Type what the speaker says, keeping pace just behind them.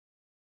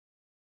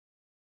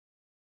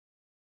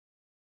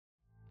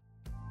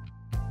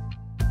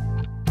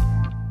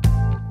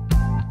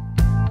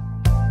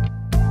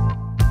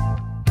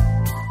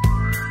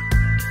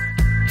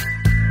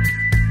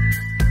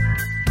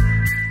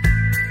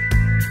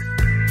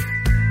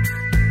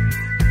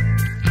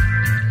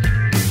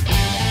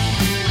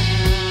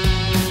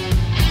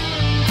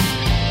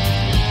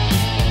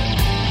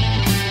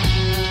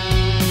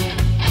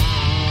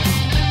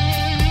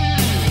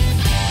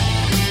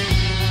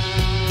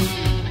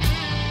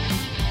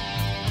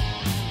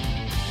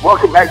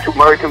Welcome back to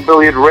American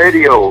Billiard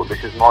Radio.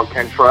 This is Mark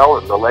Cantrell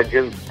and the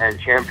Legends and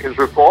Champions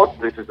Report.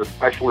 This is a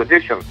special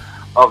edition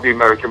of the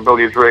American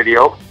Billiards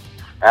Radio.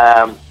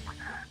 Last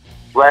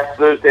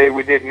Thursday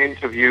we did an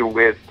interview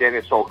with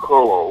Dennis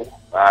Okolo,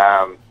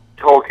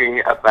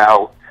 talking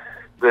about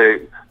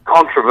the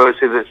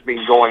controversy that's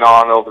been going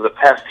on over the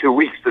past 2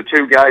 weeks. The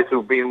two guys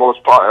who've been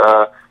most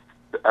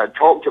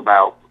talked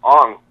about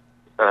on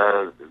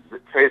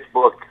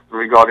Facebook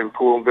regarding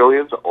pool and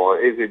billiards,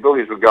 or AZ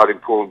Billiards regarding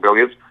pool and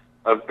billiards,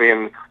 have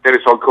been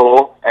Dennis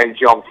Okolo and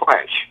John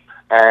French.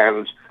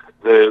 And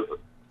the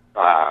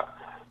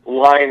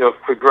line of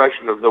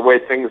progression of the way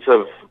things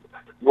have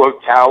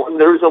worked out, and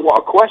there's a lot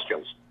of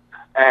questions.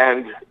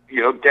 And,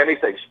 you know, Dennis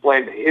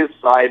explained his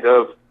side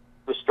of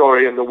the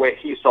story and the way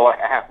he saw it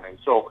happening.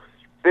 So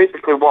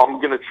basically what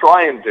I'm going to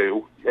try and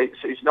do,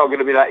 it's not going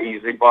to be that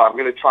easy, but I'm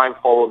going to try and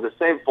follow the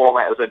same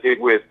format as I did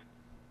with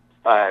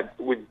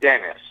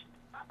Dennis,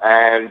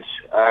 and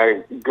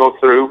go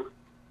through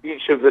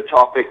each of the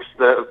topics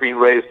that have been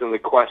raised and the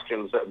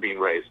questions that have been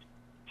raised.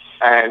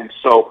 And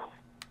so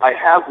I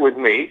have with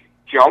me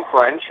John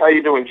French. How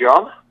you doing,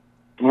 John?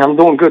 I'm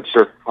doing good,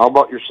 sir. How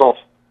about yourself?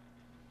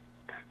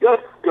 Good,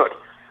 good.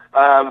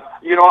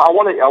 You know, I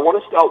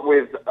want to start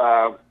with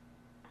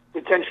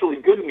potentially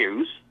good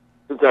news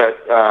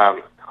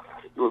that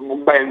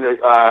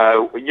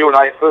when you and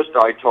I first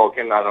started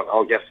talking,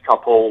 I guess a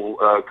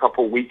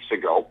couple weeks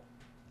ago,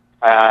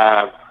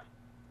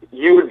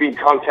 you had been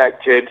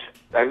contacted,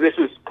 and this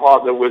is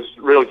part that was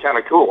really kind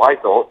of cool, I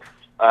thought,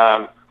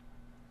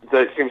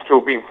 that seems to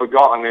have been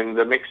forgotten in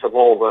the mix of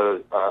all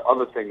the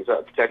other things that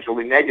are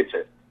potentially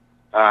negative.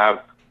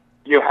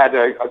 You had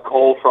a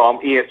call from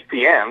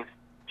ESPN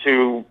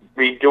to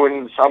be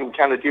doing some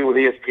kind of deal with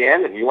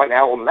ESPN, and you went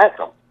out and met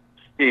them.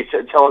 Can you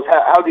tell us,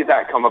 how did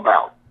that come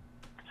about?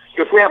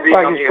 Because we haven't been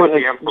on ESPN for a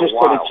while. Just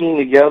put a team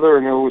together,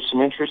 and there was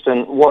some interest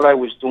in what I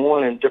was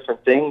doing and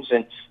different things,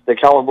 and the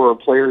caliber of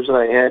players that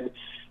I had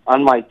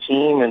on my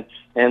team,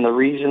 and the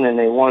reason, and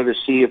they wanted to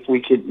see if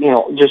we could, you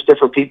know, just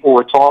different people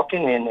were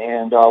talking,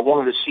 and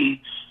wanted to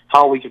see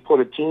how we could put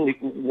a team,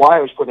 why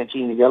I was putting a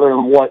team together,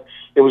 and what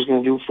it was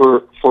going to do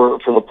for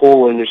the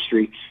pool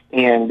industry,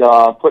 and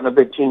putting a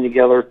big team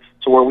together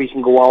to where we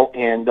can go out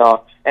and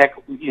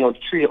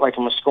treat it like a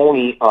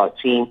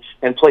Moscone team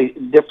and play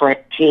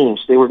different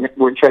teams.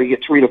 We're trying to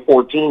get 3 to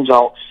 4 teams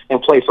out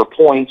and play for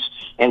points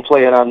and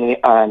play it on the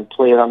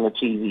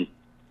TV.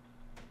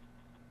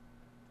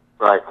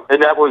 Right,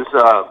 and that was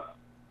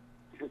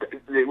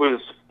it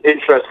was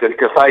interesting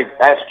because I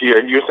asked you,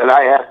 and you said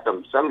I asked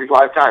them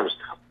 75 times.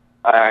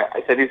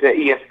 I said, "Is that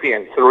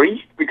ESPN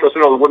 3?" Because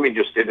you know the women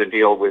just did a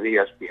deal with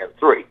ESPN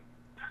 3,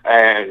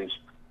 and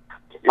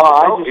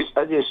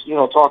I just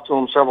talked to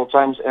them several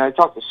times, and I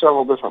talked to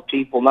several different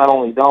people, not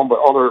only them but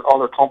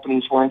other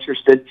companies were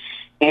interested,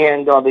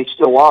 and they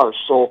still are.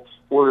 So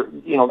we're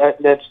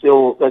that's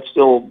still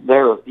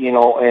there,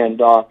 and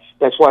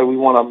that's why we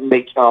want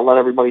to let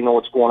everybody know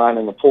what's going on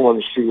in the pool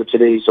industry with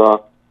today's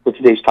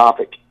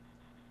topic.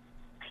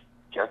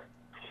 Okay,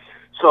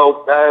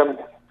 so that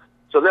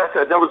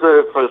was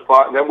the first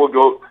part, and then we'll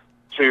go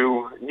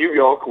to New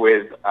York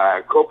with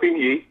Ko Ping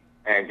Yi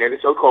and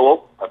Dennis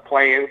Okolo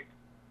playing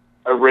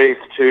a race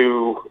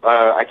to,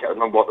 I can't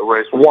remember what the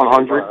race was.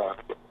 100.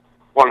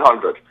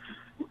 100.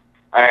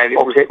 And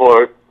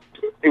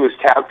it was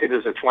touted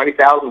as a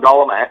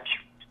 $20,000 match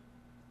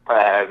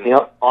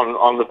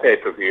on the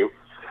pay-per-view.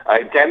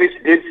 Dennis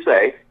did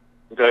say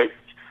that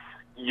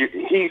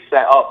he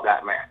set up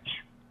that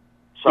match.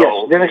 So,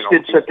 yes, Dennis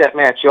did set that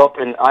match up,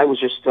 and I was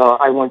just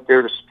I went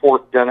there to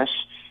support Dennis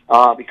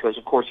because,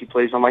 of course, he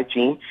plays on my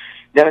team.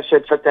 Dennis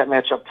had set that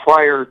match up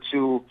prior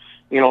to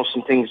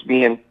some things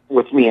being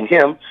with me and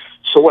him.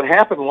 So what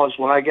happened was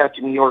when I got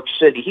to New York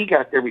City, he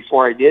got there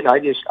before I did.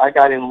 I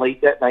got in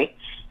late that night,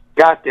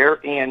 got there,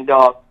 and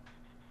the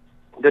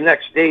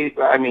next day,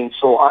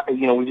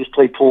 we just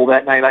played pool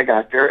that night. I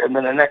got there, and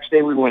then the next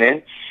day we went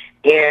in,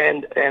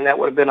 and that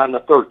would have been on the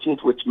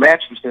 13th, which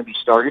match was going to be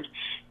started,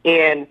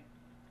 and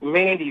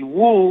Mandy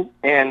Wu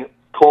and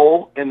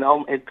Cole and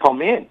them had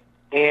come in,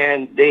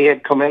 and they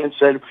had come in and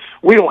said,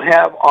 "We don't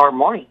have our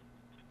money,"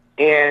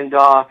 and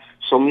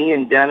so me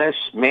and Dennis,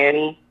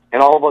 Manny,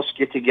 and all of us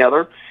get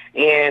together,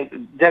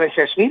 and Dennis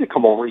asked me to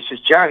come over. He says,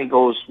 "John," he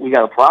goes, "we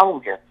got a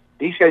problem here.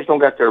 These guys don't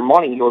got their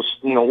money." He goes,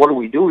 "What do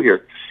we do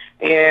here?"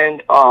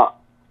 And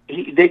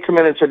they come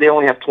in and said they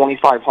only have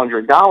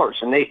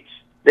 $2,500, and they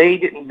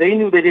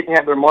knew they didn't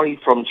have their money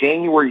from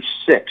January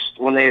 6th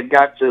when they had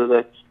got to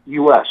the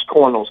U.S.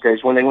 Cole and those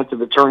guys when they went to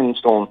the Turning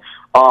Stone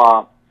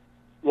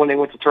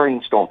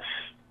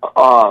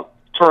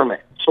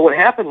tournament. So what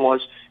happened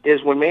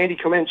is when Mandy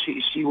come in,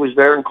 she was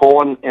there, and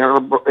Cole and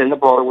the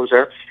brother was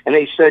there, and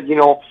they said,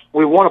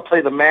 we want to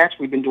play the match.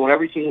 We've been doing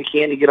everything we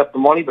can to get up the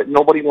money, but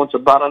nobody wants to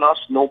bet on us.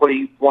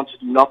 Nobody wants to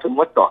do nothing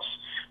with us.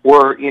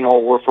 We're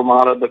from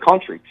out of the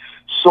country.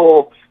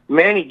 So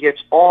Manny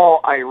gets all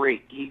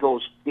irate. He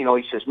goes, he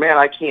says, "Man,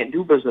 I can't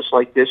do business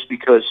like this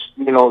because,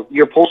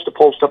 you're supposed to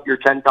post up your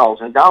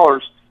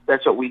 $10,000.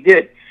 That's what we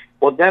did."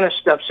 Well, Dennis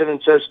steps in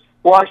and says,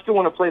 well, I still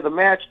want to play the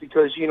match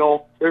because,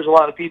 there's a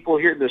lot of people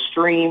here to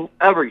stream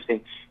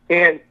everything.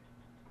 And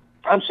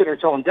I'm sitting there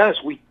telling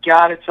Dennis, we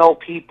got to tell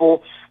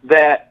people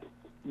that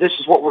this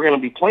is what we're going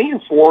to be playing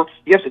for.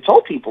 You have to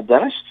tell people,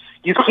 Dennis.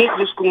 You can't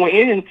just go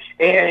in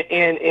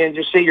and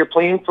just say you're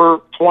playing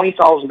for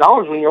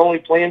 $20,000 when you're only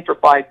playing for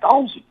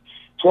 $5,000,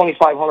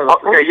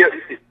 $2,500. Okay,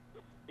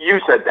 you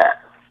said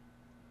that.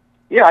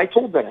 Yeah, I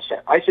told Dennis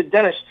that. I said,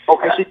 Dennis,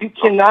 okay. I said you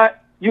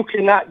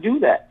cannot do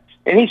that.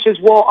 And he says,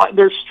 well,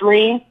 there's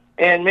stream,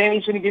 and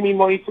Manny's going to give me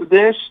money for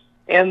this,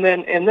 and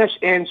this.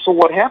 And so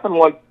what happened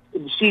was,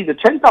 see, the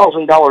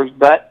 $10,000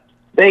 bet,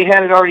 they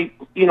had it already.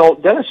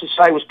 Dennis's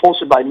side was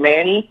posted by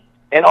Manny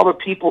and other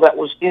people that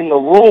was in the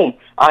room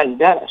on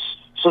Dennis.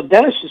 So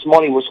Dennis's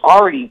money was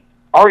already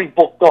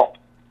booked up.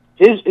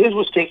 His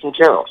was taken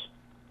care of.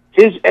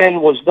 His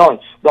end was done.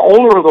 The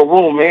owner of the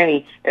room,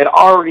 Manny,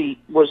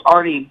 was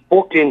already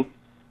booking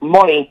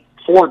money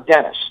for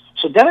Dennis.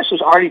 So Dennis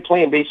was already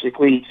playing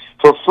basically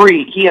for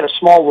free. He had a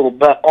small little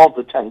bet of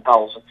the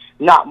 $10,000,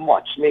 not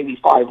much, maybe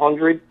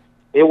 $500.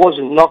 It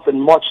wasn't nothing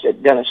much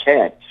that Dennis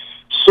had.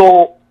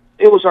 So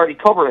it was already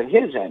covered on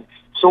his end.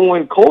 So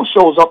when Cole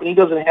shows up and he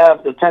doesn't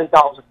have the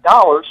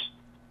 $10,000,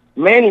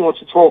 Manny wants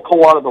to throw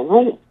Cole out of the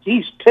room.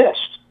 He's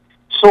pissed.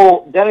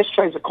 So Dennis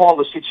tries to calm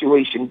the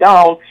situation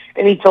down,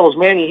 and he tells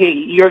Manny, hey,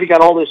 you already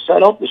got all this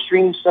set up, the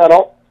stream's set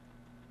up,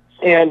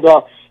 and,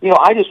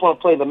 I just want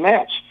to play the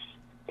match.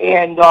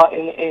 And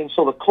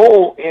so the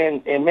Cole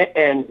and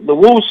the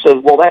Woo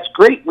says, well, that's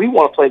great. We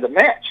want to play the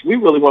match. We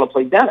really want to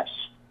play Dennis,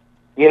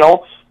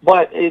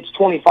 but it's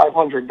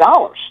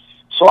 $2,500.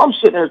 So I'm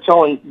sitting there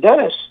telling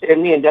Dennis,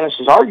 and me and Dennis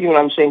is arguing.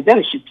 I'm saying,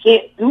 Dennis, you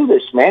can't do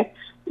this, man.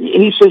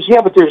 And he says,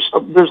 yeah, but there's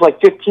like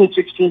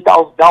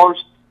 $15,000-$16,000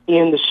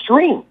 in the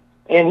stream,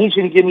 and he's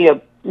going to give me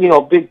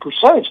a big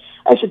percentage.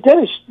 I said,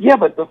 Dennis, yeah,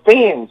 but the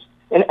fans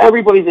and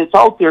everybody that's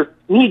out there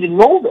need to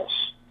know this.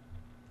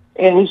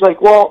 And he's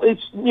like, well,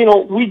 it's,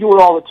 we do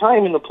it all the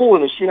time in the pool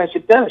industry. And I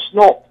said, Dennis,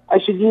 no. I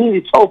said, you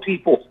need to tell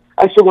people.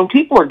 I said, when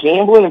people are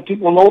gambling and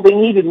people know, they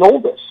need to know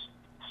this.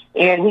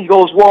 And he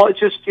goes, well,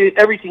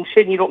 everything's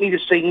hidden. You don't need to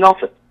say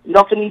nothing.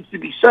 Nothing needs to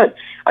be said.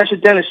 I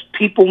said, Dennis,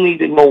 people need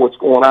to know what's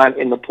going on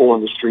in the pool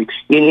industry.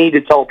 You need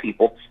to tell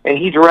people. And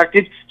he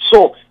directed.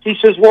 So he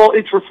says, well,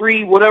 it's for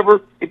free,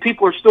 whatever. If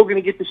people are still going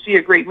to get to see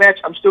a great match,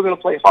 I'm still going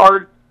to play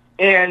hard.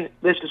 And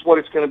this is what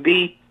it's going to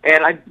be.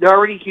 And they're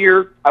already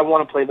here. I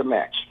want to play the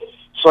match.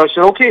 So I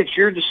said, okay, it's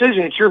your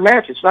decision. It's your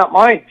match. It's not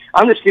mine.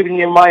 I'm just giving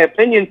you my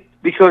opinion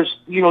because,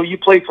 you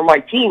play for my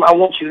team. I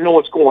want you to know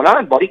what's going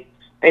on, buddy.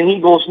 And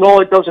he goes, no,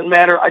 it doesn't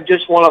matter. I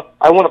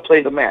want to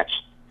play the match.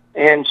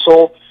 And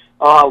so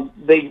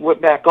they went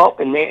back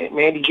up, and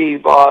Manny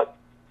gave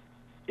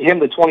him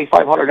the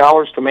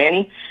 $2,500 to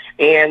Manny,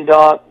 and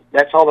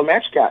that's how the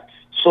match got.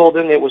 So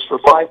then it was for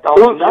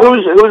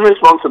 $5,000. Whose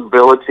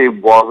responsibility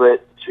was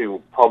it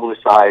to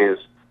publicize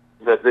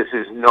that this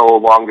is no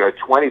longer a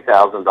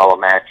 $20,000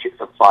 match; it's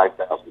a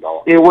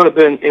 $5,000? It would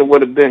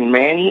have been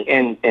Manny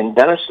and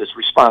Dennis's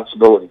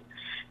responsibility.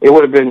 It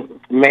would have been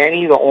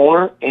Manny, the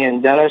owner,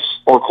 and Dennis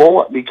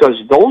Orcola,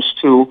 because those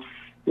two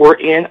were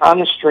in on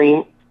the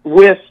stream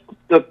with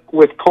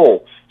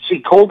Cole.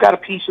 See, Cole got a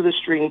piece of the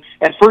stream.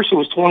 At first, it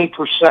was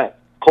 20%.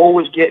 Cole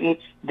was getting,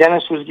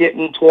 Dennis was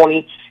getting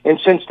 20, and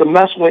since the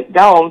mess went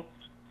down,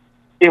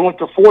 it went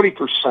to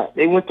 40%.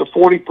 They went to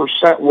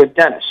 40% with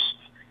Dennis,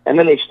 and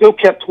then they still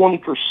kept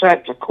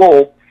 20% to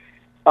Cole,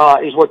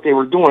 is what they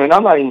were doing. And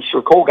I'm not even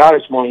sure Cole got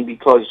his money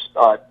because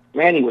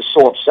Manny was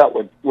so upset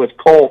with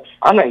Cole.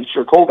 I'm not even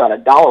sure Cole got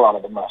 $1 out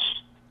of the mess.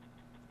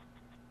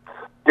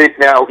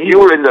 Now you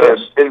were in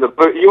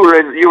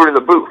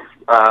the booth,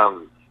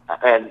 and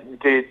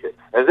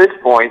at this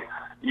point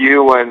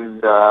you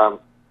and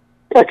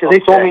because they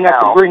told me not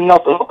to bring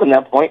nothing up in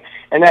that point,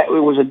 and that it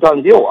was a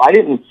done deal. I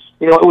didn't,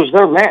 it was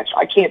their match.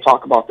 I can't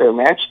talk about their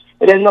match.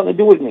 It had nothing to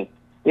do with me,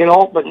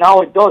 But now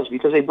it does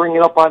because they bring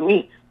it up on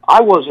me.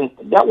 That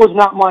was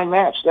not my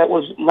match. That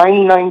was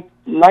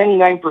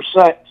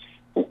 99%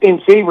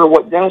 in favor of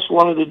what Dennis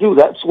wanted to do.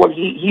 That's what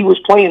he was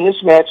playing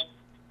this match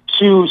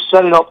to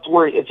set it up to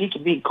where if he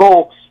could beat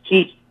Cole,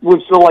 he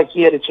would feel like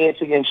he had a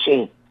chance against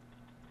Shane.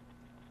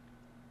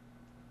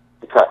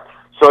 Okay.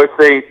 So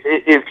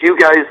if you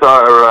guys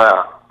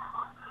are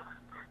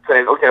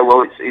saying, okay,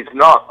 well, it's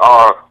not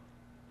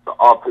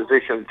our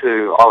position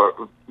to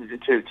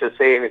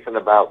say anything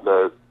about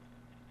it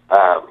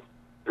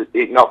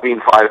not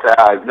being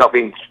 5,000, not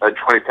being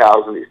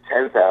 20,000, it's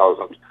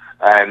 10,000,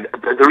 and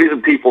the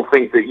reason people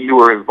think that you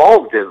were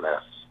involved in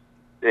this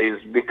is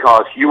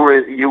because you were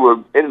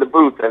in the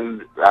booth,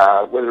 and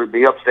whether it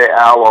be Upstate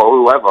Al or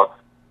whoever,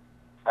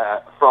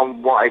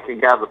 from what I can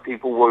gather,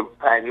 people were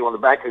patting you on the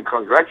back and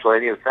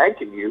congratulating you and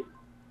thanking you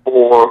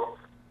for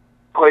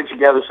putting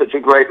together such a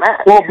great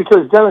match. Well,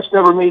 because Dennis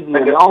never made the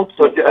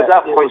announcement. So at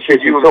that point,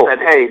 you have said,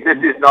 hey, this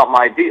is not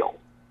my deal.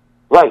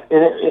 Right,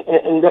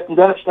 and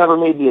Dennis never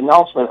made the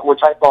announcement,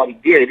 which I thought he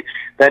did,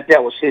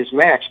 that was his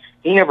match.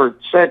 He never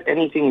said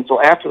anything until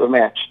after the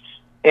match.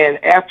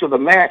 And after the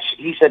match,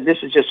 he said, this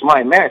is just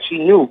my match. He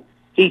knew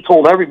he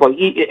told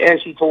everybody,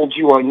 as he told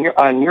you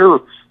on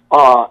your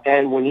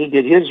and when he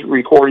did his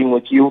recording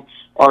with you,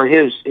 or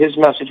his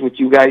message with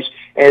you guys,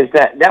 as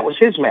that was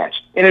his match,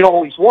 and it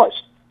always was.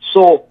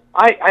 So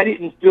I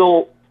didn't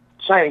feel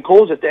Simon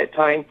Coles at that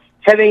time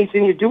had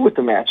anything to do with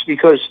the match,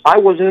 because I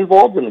wasn't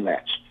involved in the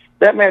match.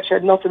 That match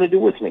had nothing to do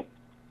with me.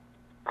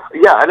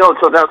 Yeah, I know.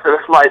 So that's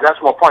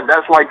my point.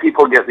 That's why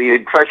people get the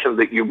impression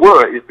that you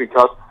were, is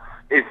because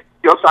if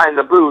you're signing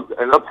the booth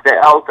and Upstate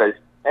Al says,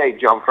 "Hey,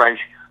 John French,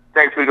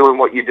 thanks for doing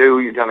what you do.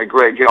 You've done a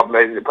great job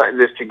putting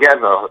this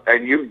together,"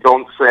 and you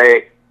don't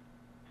say,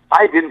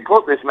 "I didn't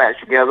put this match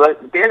together.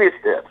 Dennis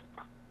did."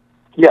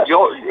 Yes.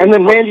 And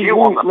then Mandy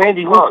will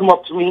come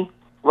up to me,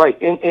 right?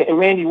 And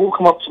Mandy will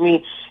come up to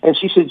me, and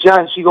she said,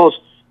 "John," she goes,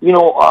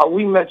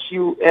 we met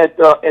you at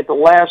the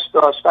last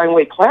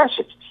Steinway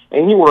Classic,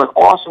 and you were an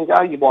awesome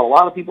guy. You brought a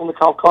lot of people into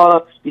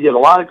Calcutta. You did a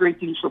lot of great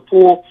things for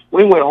pool.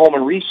 We went home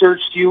and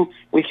researched you.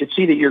 We could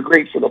see that you're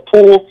great for the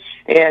pool,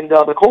 and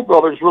the Cole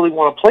brothers really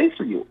want to play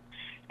for you."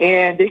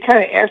 And they kind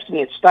of asked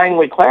me at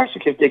Steinway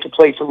Classic if they could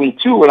play for me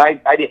too, and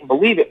I didn't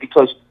believe it,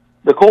 because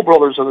the Cole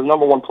brothers are the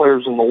number one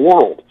players in the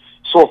world.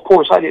 So, of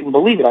course, I didn't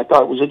believe it. I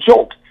thought it was a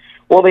joke.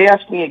 Well, they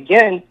asked me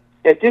again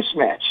at this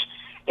match,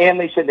 and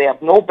they said they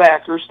have no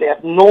backers, they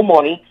have no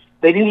money,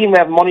 they didn't even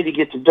have money to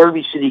get to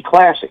Derby City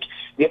Classic.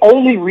 The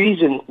only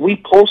reason we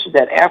posted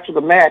that after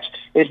the match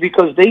is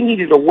because they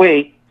needed a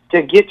way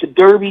to get to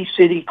Derby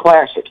City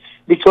Classic,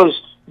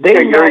 because they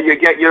you're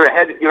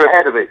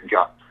ahead of it,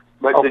 John.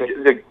 But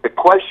okay. the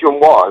question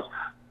was,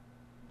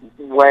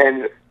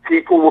 when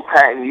people were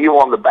patting you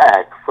on the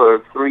back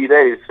for 3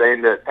 days,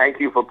 saying that thank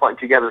you for putting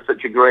together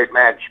such a great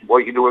match,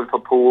 what you're doing for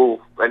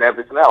pool and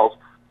everything else,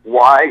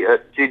 why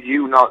did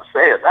you not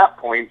say at that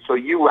point, so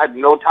you had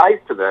no ties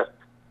to this,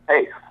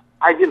 "Hey,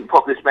 I didn't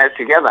put this match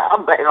together.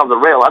 I'm betting on the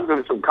rail. I'm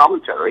doing some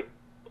commentary."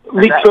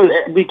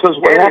 Because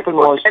what happened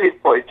was Dennis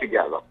put it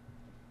together.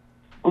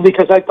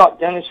 Because I thought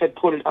Dennis had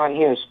put it on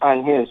his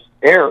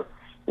air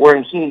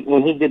when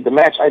he did the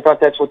match. I thought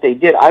that's what they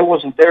did. I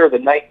wasn't there the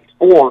night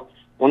before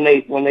when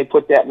they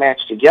put that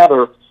match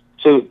together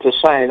to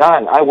sign it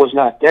on. I was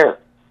not there.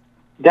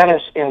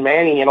 Dennis and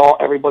Manny and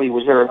everybody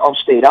was there in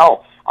Upstate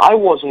Al. I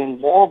wasn't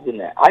involved in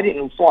that. I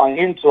didn't fly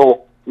in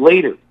until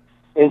later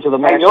into the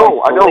match. I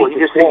know. You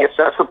just think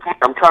that's the point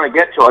I'm trying to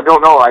get to. I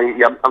don't know.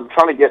 I'm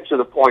trying to get to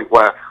the point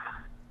where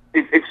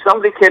if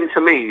somebody came to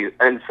me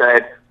and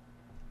said,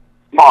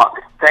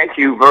 "Mark, thank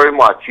you very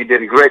much. You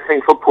did a great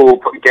thing for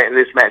pool, getting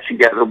this match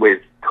together with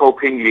Ko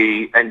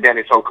Ping-Yi and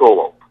Dennis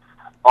Okolo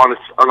on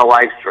a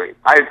live stream."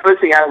 The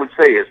first thing I would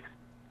say is,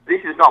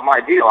 this is not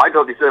my deal. I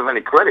don't deserve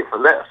any credit for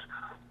this.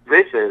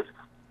 This is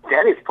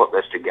Dennis put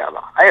this together.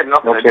 I had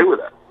nothing to do with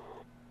it.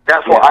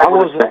 That's what I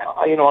was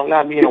saying.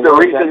 Not being aware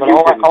of that,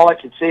 but all I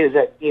could say is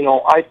that,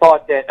 I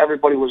thought that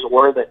everybody was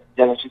aware that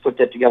Dennis had put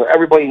that together.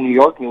 Everybody in New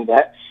York knew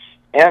that.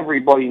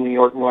 Everybody in New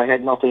York knew I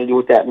had nothing to do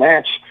with that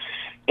match.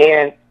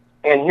 And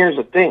here's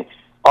the thing.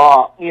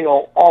 All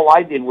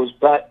I did was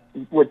bet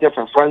with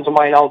different friends of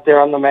mine out there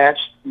on the match.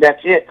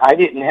 That's it. I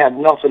didn't have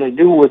nothing to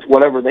do with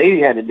whatever they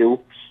had to do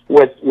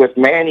with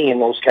Manny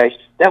and those guys.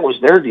 That was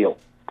their deal.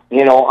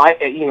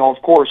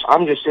 Of course,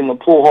 I'm just in the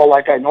pool hall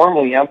like I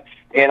normally am,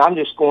 and I'm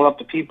just going up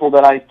to people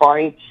that I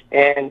find,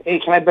 and, "Hey,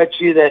 can I bet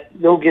you that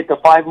they'll get to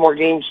 5 more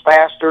games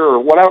faster," or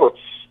whatever.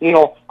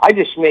 I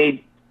just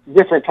made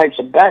different types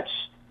of bets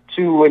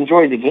to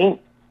enjoy the game.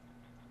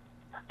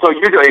 So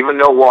you don't even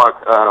know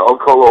what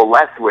Okolo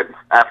left with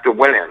after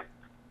winning?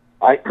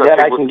 I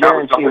can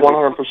guarantee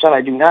 100%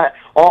 I do not.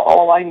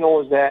 All I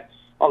know is that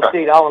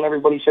Upstate Al and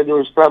everybody said there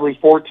was probably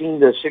 14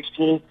 to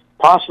 16,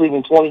 possibly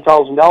even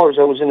 $20,000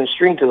 that was in the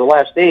stream to the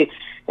last day.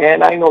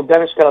 And I know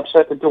Dennis got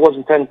upset that there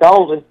wasn't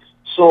 10,000.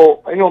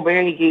 So I know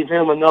Manny gave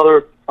him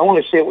another, I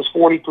want to say it was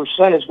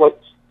 40% is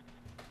what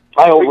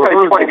I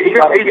overheard. Other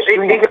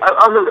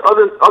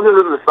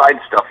than the side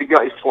stuff, he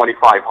got his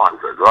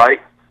 2,500,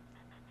 right?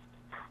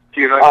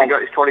 Do you know if he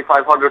got his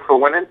 2,500 for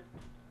winning?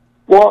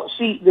 Well,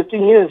 see, the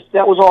thing is,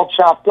 that was all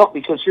chopped up,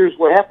 because here's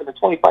what happened. The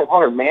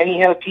 2,500, Manny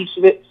had a piece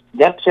of it,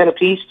 Dennis had a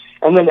piece,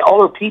 and then the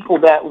other people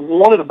that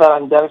wanted to bet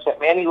on Dennis that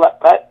Manny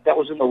let bet that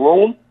was in the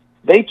room,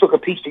 they took a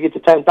piece to get to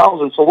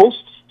 10,000. So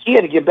he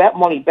had to give that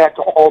money back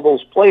to all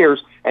those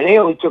players, and they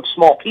only took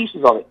small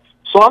pieces of it.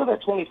 So out of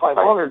that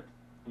 2,500,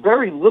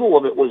 very little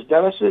of it was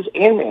Dennis's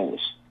and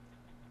Manny's.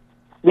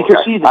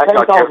 Because see, the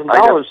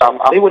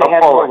 $10,000, they would have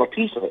had more of a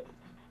piece of it.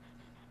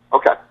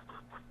 Okay.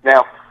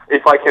 Now,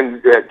 if I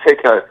can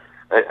take a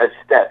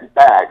step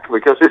back,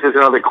 because this is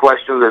another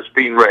question that's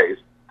been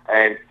raised,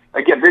 and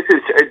again, this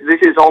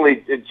is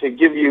only to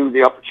give you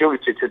the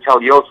opportunity to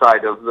tell your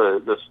side of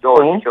the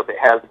story, because it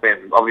has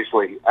been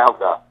obviously out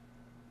there.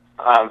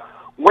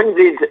 When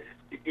did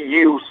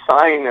you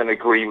sign an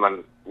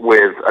agreement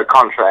with a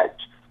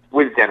contract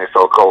with Dennis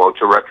Okolo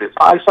to represent?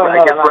 I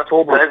signed that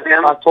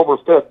on October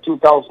 5th,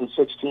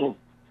 2016,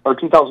 or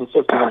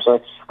 2015. I'm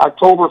sorry,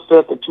 October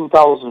 5th of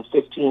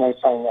 2015. I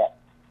signed that.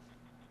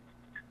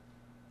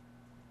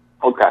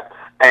 Okay,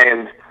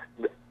 and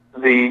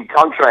the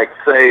contract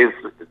says,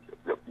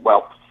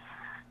 well,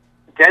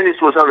 Dennis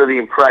was under the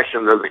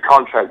impression that the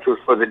contract was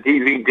for the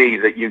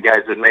DVD that you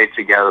guys had made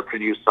together,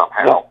 produced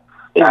somehow. No.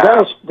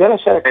 And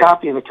Dennis had a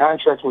copy of the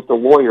contract with the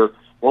lawyer.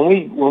 When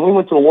we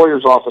went to the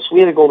lawyer's office, we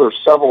had to go there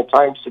several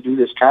times to do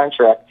this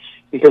contract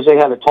because they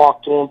had to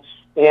talk to him.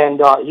 And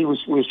we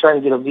was trying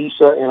to get a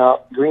visa and a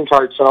green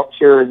card set up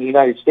here in the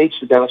United States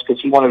for Dennis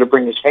because he wanted to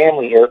bring his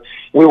family here.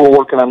 We were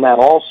working on that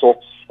also.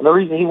 And the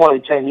reason he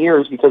wanted 10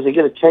 years because they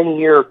get a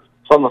 10-year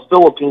from the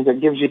Philippines that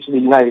gives you to the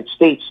United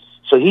States.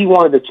 So he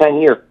wanted a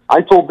 10-year.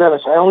 I told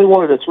Dennis, I only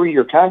wanted a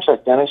 3-year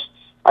contract, Dennis.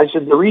 I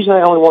said, the reason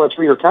I only want a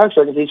 3-year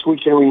contract is so we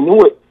can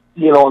renew it,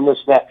 and this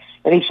and that.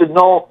 And he said,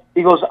 no.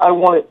 He goes, I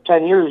want it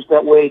 10 years.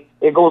 That way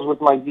it goes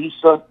with my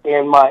visa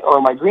and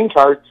my green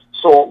card.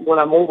 So when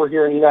I'm over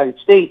here in the United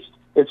States,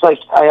 it's like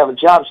I have a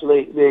job, so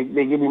they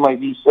give me my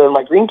visa and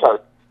my green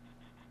card.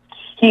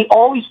 He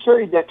always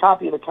carried that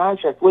copy of the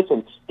contract with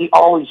him. He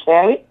always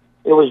had it.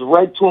 It was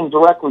read to him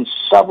directly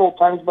several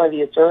times by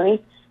the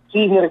attorney.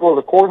 He had to go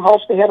to the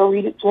courthouse. They had to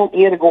read it to him.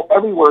 He had to go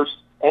everywhere,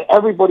 and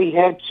everybody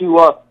had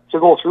to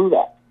go through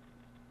that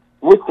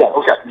with that.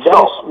 Okay,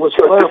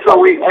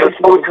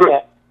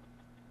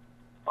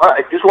 all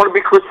right, I just want to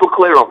be crystal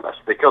clear on this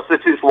because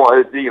this is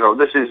what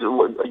this is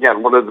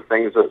again one of the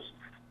things that's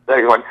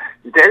going.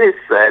 Dennis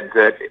said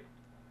that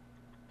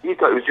he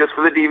thought it was just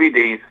for the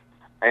DVDs,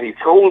 and he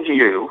told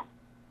you,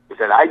 he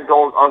said, I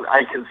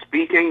can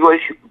speak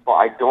English, but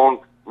I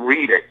don't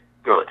read it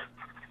good.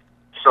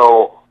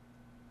 So,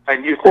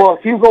 and you said, well,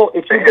 if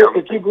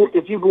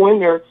you go in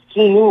there,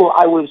 he knew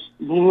I was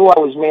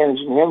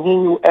managing him. He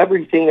knew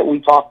everything that we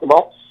talked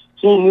about.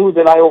 He knew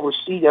that I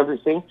overseed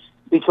everything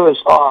because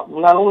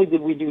not only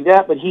did we do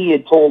that, but he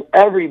had told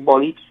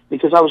everybody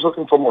because I was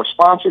looking for more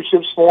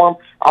sponsorships for him.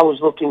 I was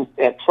looking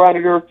at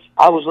Predator.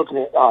 I was looking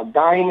at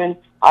Diamond.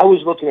 I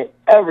was looking at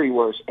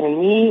everywhere. And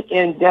me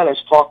and Dennis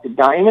talked to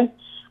Diamond.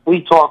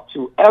 We talked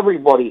to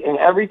everybody. And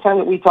every time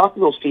that we talked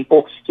to those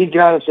people, he'd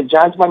get on and say,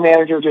 John's my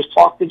manager. Just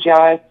talk to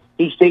John.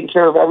 He's taking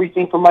care of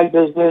everything for my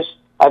business.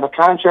 I have a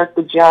contract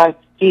with John.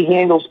 He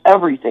handles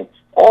everything.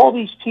 All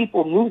these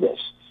people knew this.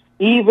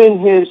 Even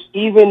his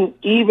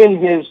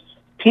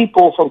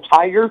people from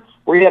Tiger,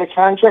 where he had a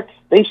contract,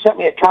 they sent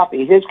me a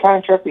copy of his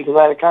contract because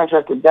I had a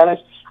contract with Dennis.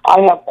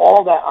 I have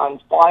all that on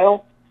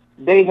file.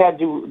 They had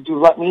to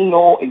let me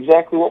know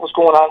exactly what was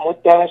going on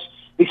with Dennis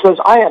because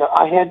I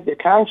had the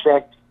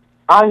contract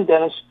on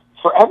Dennis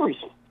for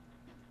everything.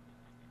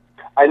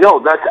 I know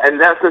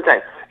that's the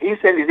thing. He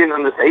said he didn't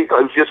understand. He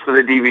thought it was just for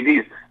the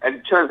DVDs, and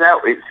it turns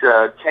out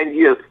it's 10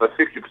 years for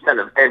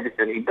 50% of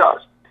everything he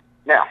does.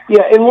 Now,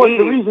 yeah, and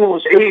the reason it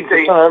was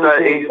 50% of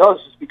everything he does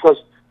is because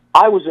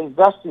I was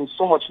investing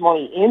so much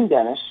money in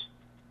Dennis,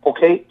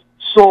 okay?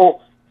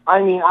 So, I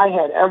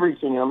had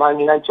everything in him.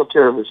 I took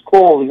care of his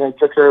clothing. I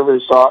took care of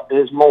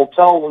his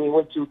motel when he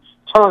went to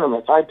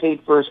tournaments. I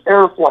paid for his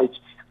air flights.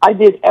 I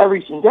did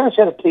everything. Dennis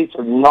had to pay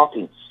for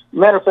nothing.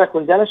 Matter of fact,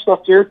 when Dennis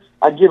left here,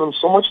 I'd give him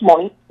so much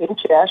money in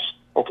cash,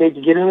 okay,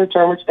 to get in the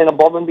tournaments and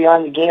above and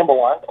beyond the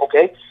gamble on,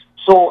 okay?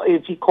 So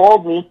if he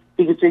called me,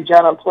 he could say,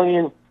 John, I'm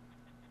playing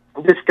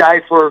this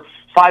guy for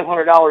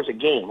 $500 a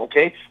game,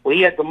 okay? Well,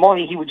 he had the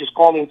money. He would just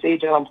call me and say,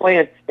 John, I'm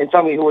playing, and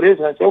tell me who it is.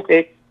 And I'd say,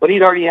 okay. But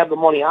he'd already have the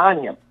money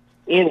on him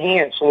in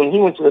hand. So when he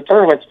went to the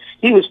tournaments,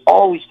 he was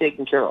always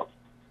taken care of.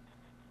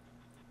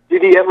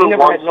 Did he ever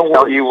once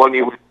tell you when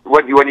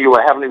you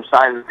were having him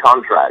sign the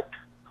contract?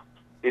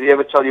 Did he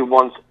ever tell you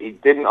once he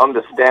didn't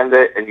understand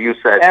it and you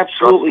said,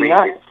 absolutely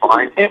not. It's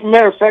fine? As a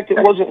matter of fact, it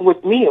wasn't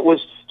with me. It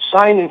was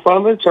signed in front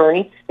of an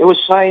attorney. It was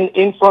signed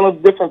in front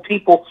of different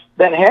people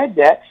that had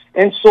that.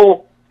 And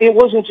so it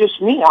wasn't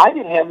just me. I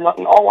didn't have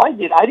nothing. All I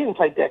didn't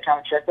type that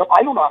contract up.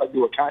 I don't know how to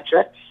do a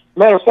contract.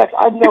 Matter of fact,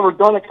 I've never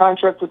done a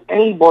contract with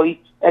anybody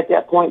at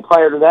that point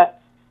prior to that.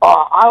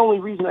 The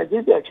only reason I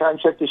did that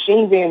contract is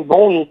Shane Van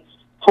Boney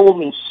told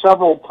me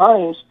several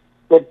times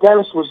that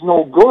Dennis was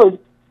no good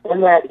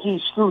and that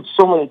he screwed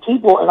so many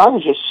people, and I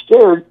was just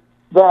scared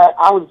that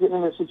I was getting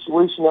in a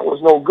situation that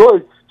was no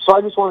good, so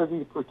I just wanted to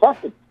be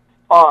protected.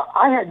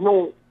 I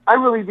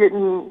really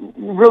didn't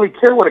really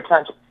care what a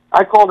contract.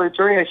 I called the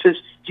attorney, I says,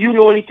 do you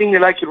know anything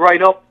that I could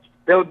write up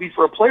that would be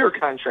for a player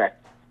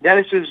contract?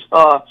 Dennis is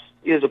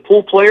a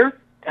pool player.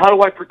 How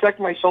do I protect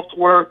myself to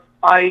where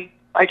I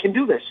can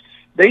do this?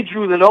 They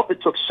drew that up.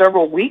 It took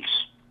several weeks.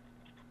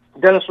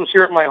 Dennis was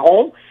here at my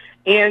home,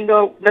 and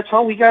that's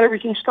how we got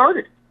everything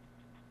started.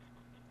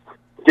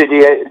 Did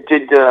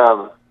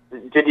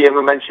he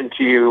ever mention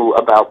to you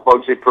about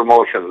Bugsy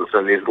Promotions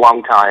and his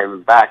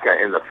longtime backer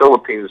in the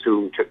Philippines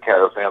who took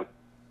care of him?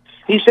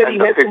 He said he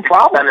had some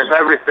problems. And if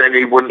everything,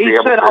 he wouldn't be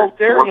able to. He said out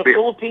there in the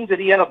Philippines that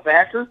he had a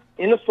backer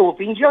in the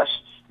Philippines, yes.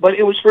 But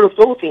it was for the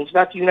Philippines,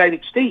 not the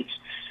United States.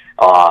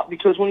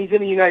 Because when he's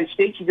in the United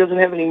States, he doesn't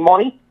have any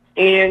money,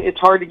 and it's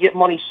hard to get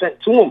money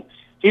sent to him.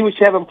 He was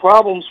having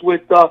problems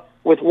with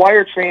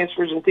wire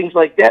transfers and things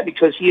like that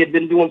because he had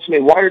been doing so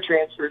many wire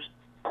transfers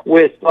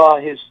with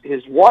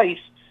his wife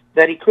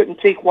that he couldn't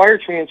take wire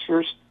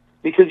transfers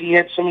because he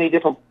had so many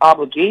different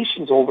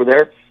obligations over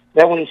there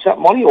that when he sent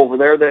money over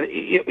there that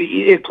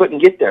it couldn't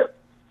get there.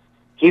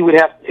 It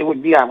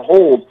would be on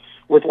hold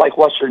with like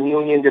Western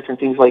Union, different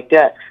things like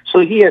that. So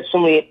he had so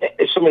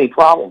many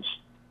problems.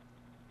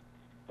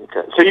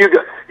 Okay. So you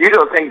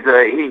don't think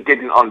that he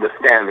didn't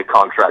understand the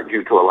contract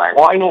due to a language?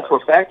 Well, I know for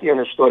a fact he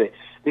understood it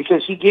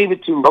because he gave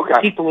it to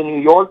people in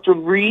New York to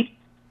read,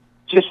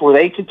 just where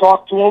they could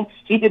talk to him.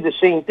 He did the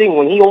same thing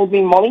when he owed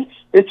me money.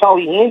 That's how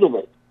he handled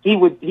it. He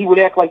would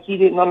act like he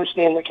didn't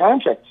understand the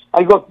contract.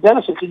 I go to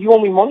Dennis and said, "You owe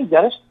me money,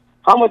 Dennis.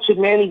 How much did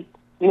Manny?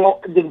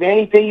 Did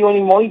Manny pay you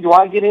any money? Do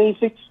I get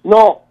anything?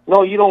 No,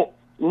 you don't.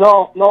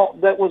 No,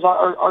 that was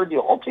our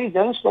deal. Okay,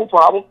 Dennis, no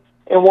problem."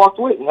 And walked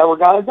away. Never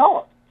got a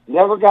dollar.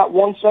 Never got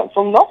 1 cent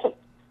from nothing.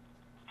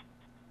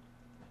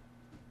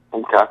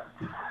 Okay.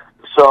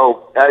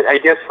 So I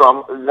guess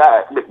from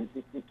that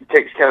it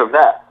takes care of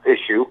that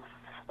issue.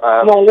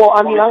 No, well,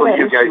 I mean, I'm at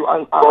issue.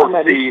 I'm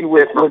at issue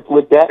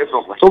with that.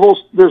 So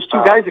there's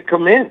two guys that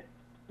come in.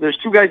 There's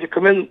two guys that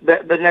come in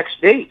the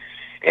next day,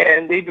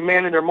 and they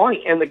demanded their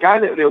money. And the guy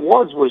that it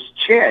was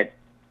Chad.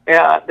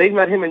 They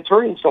met him in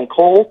Turning Stone.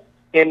 Cole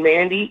and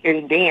Mandy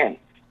and Dan.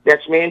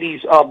 That's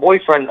Mandy's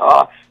boyfriend.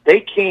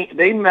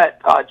 They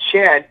met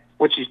Chad,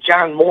 which is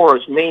John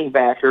Moore's main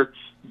backer,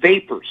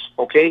 Vapors,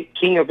 okay?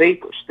 King of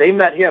Vapors. They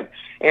met him,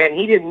 and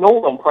he didn't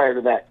know them prior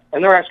to that.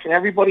 And they're asking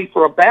everybody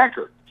for a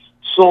backer.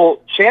 So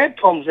Chad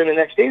comes in the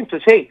next day and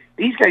says, "Hey,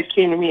 these guys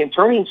came to me in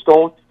Turning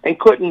Stone and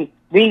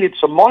needed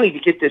some money to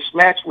get this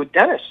match with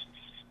Dennis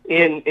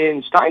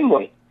in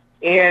Steinway.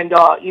 And,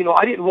 I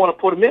didn't want to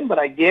put them in, but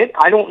I did.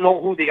 I don't know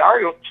who they are.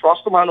 I don't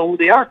trust them. I don't know who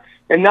they are.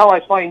 And now I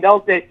find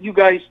out that you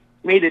guys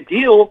made a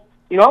deal.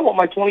 I want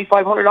my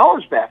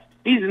 $2,500 back."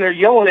 He's in there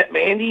yelling at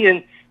Mandy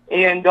and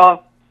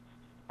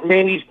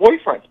Mandy's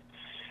boyfriend.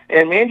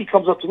 And Mandy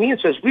comes up to me and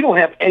says, "We don't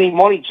have any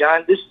money,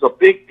 John. This is a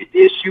big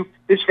issue.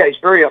 This guy's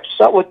very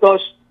upset with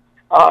us,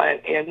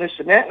 and this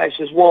and that." And I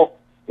says, "Well,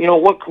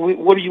 what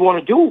do you want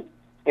to do?"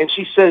 And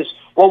she says,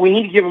 "Well, we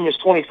need to give him his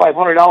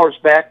 $2,500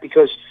 back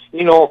because,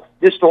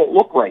 this don't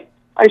look right."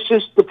 I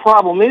says, "The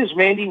problem is,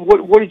 Mandy,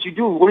 what did you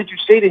do? What did you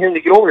say to him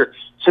to get over here?"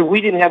 So we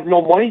didn't have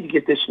no money to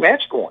get this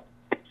match going.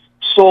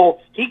 So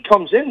he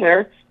comes in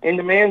there and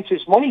demands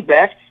his money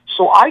back.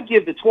 So I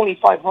give the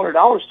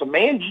 $2,500 to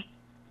Mandy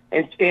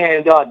and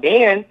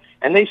Dan,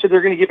 and they said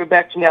they're going to give it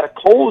back to me out of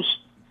Cole's,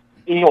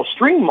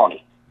 stream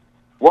money.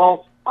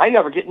 Well, I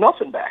never get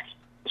nothing back.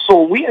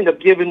 So we end up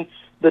giving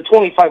the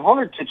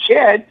 $2,500 to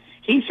Chad.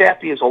 He's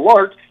happy as a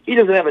lark. He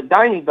doesn't have a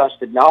dime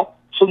invested now.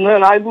 So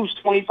then I lose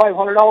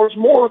 $2,500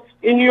 more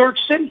in New York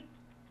City.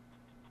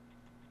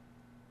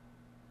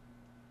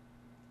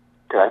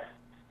 Okay.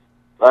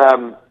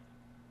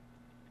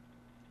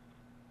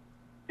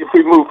 If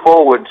we move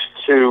forward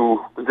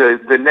to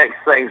the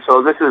next thing,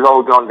 so this has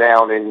all gone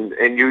down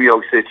in New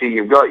York City.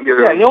 You've got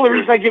your... Yeah, the only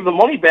reason I give the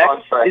money back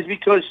is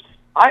because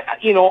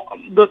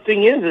the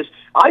thing is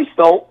I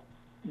felt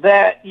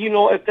that,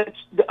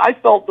 I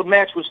felt the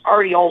match was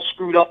already all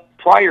screwed up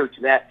prior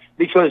to that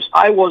because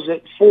I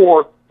wasn't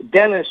for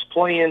Dennis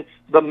playing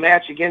the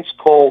match against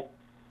Cole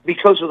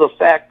because of the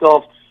fact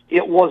of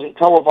it wasn't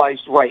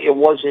televised right. It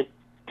wasn't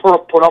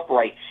put up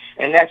right.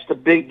 And that's the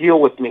big deal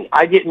with me.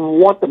 I didn't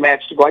want the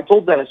match to go. I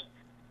told Dennis,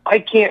 I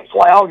can't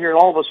fly out here and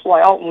all of us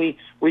fly out and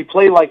we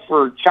play like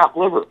for chopped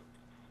liver.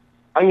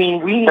 I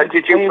mean, we need to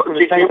play for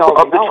the $10,000. Did you put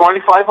up the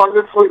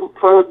 $2,500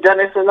 for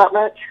Dennis in that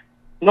match?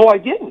 No, I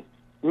didn't.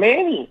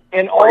 Manny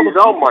and all the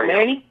people,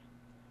 Manny,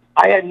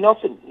 I had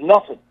nothing.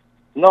 Now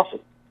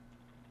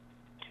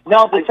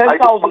the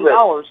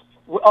 $10,000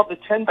 of the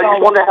 $10,000. I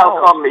just wonder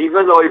how come,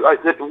 even though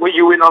were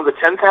you in on the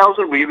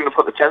 $10,000? Were you going to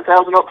put the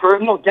 $10,000 up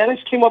first? No, Dennis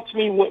came up to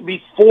me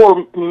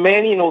before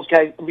Manny and those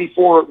guys,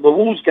 before the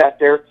Woos got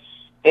there,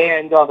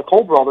 and the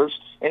Cole brothers,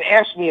 and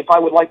asked me if I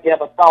would like to have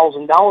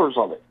 $1,000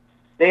 of it.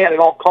 They had it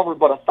all covered,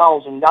 but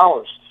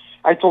 $1,000.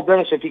 I told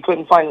Dennis if he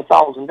couldn't find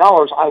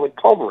 $1,000, I would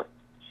cover it.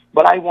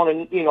 But I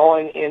wanted,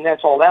 and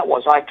that's all that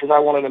was. Because I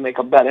wanted to make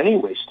a bet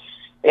anyways.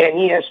 And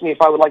he asked me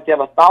if I would like to have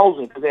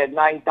 1,000 because they had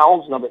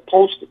 9,000 of it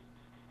posted.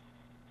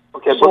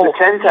 Okay, but the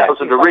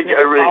 10,000 originally,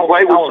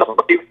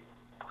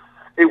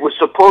 it was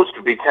supposed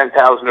to be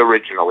 10,000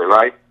 originally,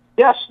 right?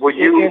 Yes. Were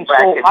you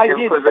backing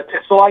him for the?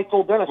 So I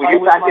told Dennis. Were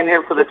you backing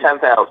him for the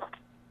 10,000?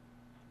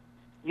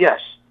 Yes.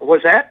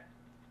 Was that?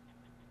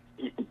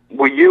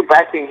 Were you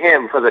backing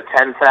him for the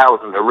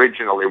 10,000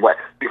 originally?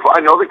 Before I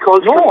know the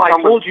coach. No, I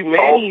told you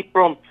Manny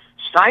from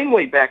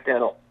Steinway backed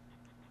that up.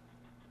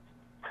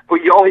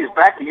 But you always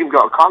backing. You've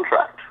got a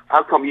contract.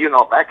 How come you're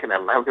not backing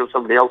him? How come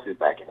somebody else is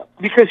backing him?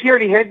 Because he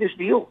already had this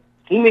deal.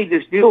 He made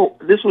this deal.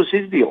 This was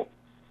his deal.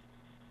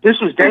 This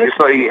was Dennis.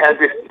 So he had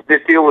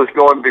this deal was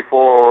going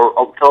before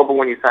October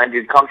when you signed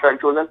your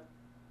contract with him?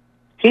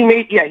 He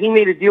made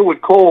a deal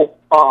with Cole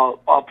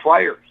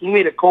prior. He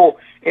made a Cole,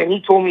 and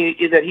he told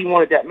me that he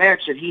wanted that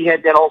match, that he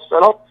had that all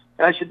set up.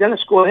 And I said,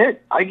 Dennis, go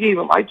ahead. I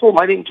told him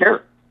I didn't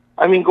care.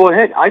 I mean, go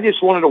ahead. I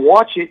just wanted to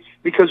watch it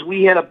because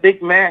we had a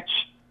big match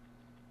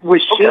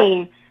with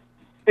Shane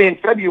in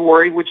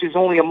February, which is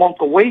only a month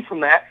away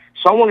from that.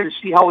 So I wanted to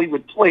see how he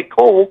would play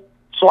Cole.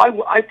 So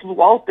I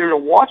flew out there to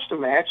watch the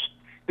match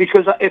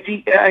because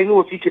I knew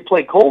if he could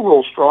play Cole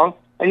real strong,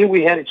 I knew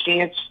we had a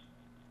chance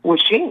with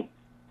Shane.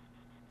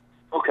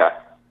 Okay.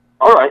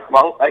 All right.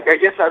 Well, I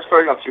guess that's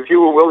fair enough. So if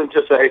you were willing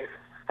to say,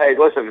 hey,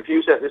 listen, if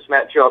you set this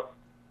match up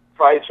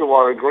prior to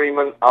our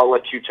agreement, I'll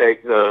let you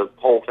take the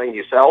whole thing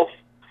yourself,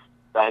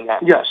 then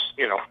that's, Yes.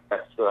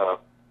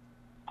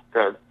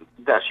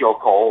 That's your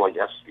call, I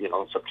guess.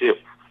 It's up to you.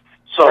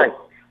 So, Right.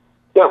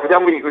 yeah,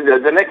 then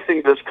the next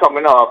thing that's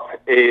coming up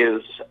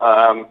is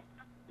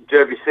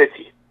Derby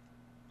City.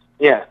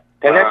 Yeah,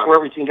 and that's where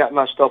everything got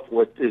messed up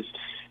with is,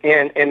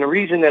 and the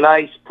reason that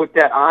I put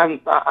that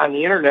on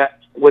the internet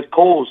with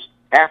Coles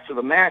after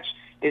the match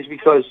is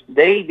because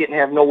they didn't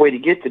have no way to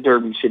get to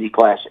Derby City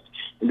Classic.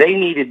 They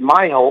needed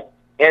my help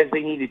as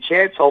they needed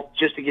Chad's help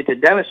just to get to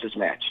Dennis's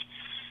match.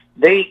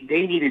 They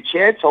needed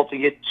Chad's help to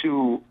get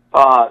to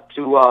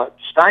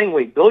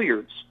Steinway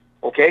Billiards.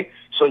 Okay,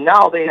 so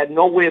now they had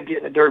no way of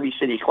getting to Derby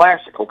City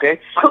Classic. Okay,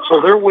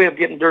 so their way of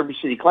getting Derby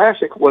City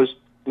Classic was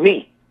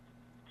me.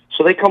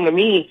 So they come to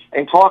me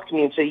and talk to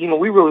me and say,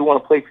 we really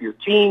want to play for your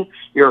team.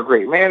 You're a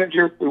great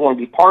manager. We want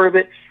to be part of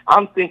it.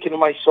 I'm thinking to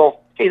myself,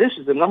 hey, this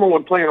is the number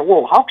one player in the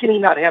world. How can he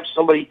not have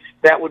somebody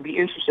that would be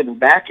interested in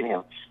backing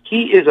him?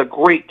 He is a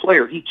great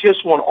player. He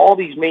just won all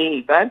these main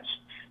events.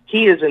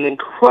 He is an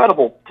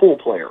incredible pool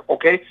player,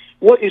 okay?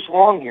 What is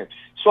wrong here?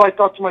 So I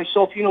thought to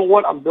myself, you know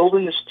what? I'm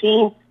building this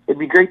team. It'd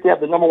be great to have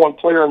the number one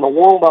player in the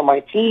world on my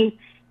team.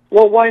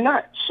 Well, why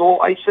not? So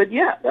I said,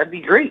 yeah, that'd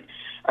be great.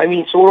 I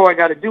mean, so what do I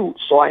got to do?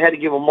 So I had to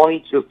give him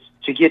money to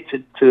get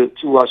to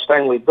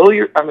Steinway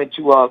Billiard. I mean,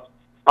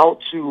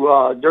 out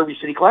to Derby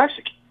City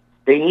Classic.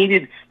 They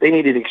needed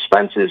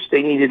expenses.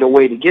 They needed a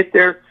way to get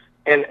there,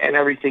 and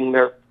everything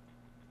there.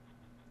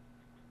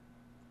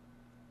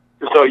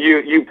 So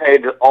you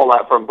paid all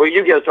that for him, but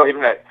you guys don't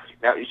even have,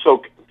 now.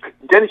 So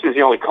Dennis is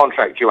the only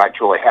contract you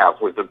actually have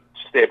with the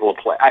stable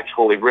play,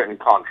 actually written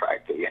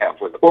contract that you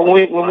have with the. Well,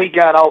 when we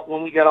got out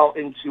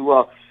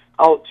into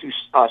out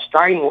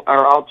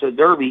to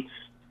Derby,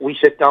 we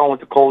sit down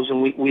with the Coles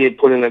and we had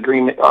put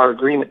our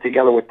agreement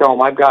together with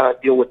them. I've got a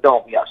deal with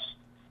them, yes.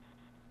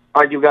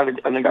 I do got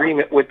an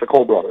agreement with the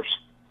Cole brothers.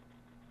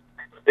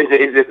 Is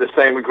it the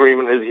same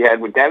agreement as you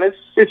had with Dennis?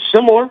 It's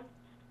similar.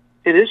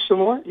 It is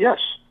similar, yes.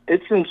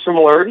 It's in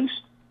similarities.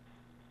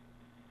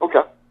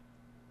 Okay.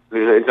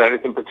 Is there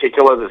anything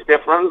particular that's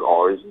different,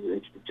 or is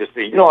it just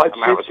the amount of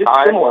time? It's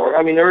similar.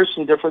 I mean, there are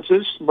some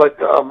differences, but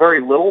very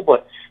little.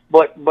 But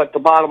the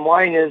bottom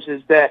line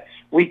is that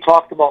we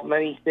talked about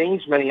many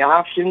things, many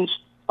options.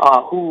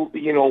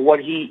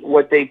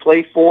 What they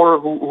play for,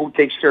 who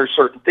takes care of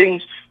certain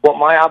things, what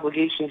my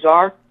obligations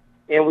are,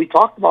 and we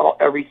talked about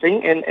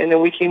everything, and then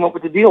we came up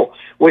with the deal.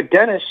 With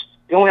Dennis,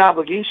 the only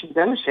obligation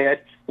Dennis had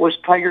was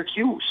Tiger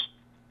Hughes.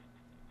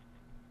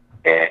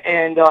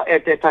 And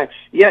at that time,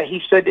 yeah,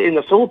 he said in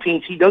the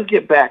Philippines he does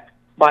get backed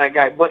by a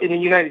guy, but in the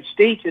United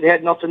States it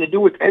had nothing to do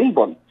with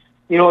anybody.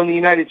 In the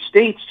United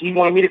States he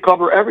wanted me to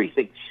cover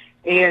everything,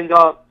 and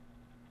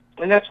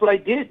that's what I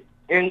did.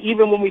 And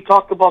even when we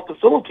talked about the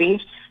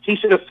Philippines, he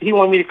said if he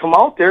wanted me to come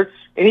out there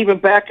and even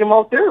back him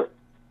out there,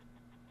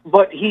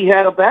 but he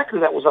had a backer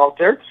that was out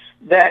there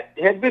that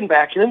had been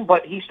backing him,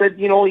 but he said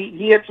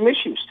he had some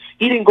issues.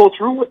 He didn't go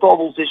through with all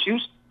those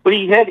issues, but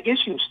he had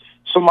issues.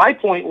 So my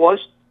point was,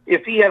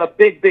 if he had a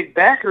big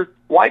backer,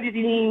 why did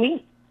he need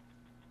me?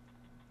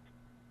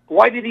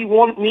 Why did he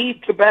want me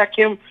to back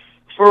him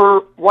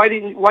why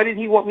didn't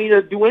he want me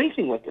to do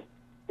anything with him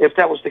if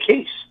that was the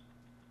case?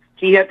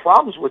 He had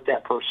problems with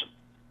that person.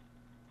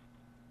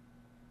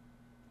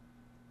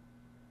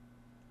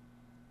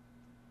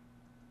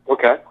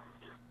 Okay.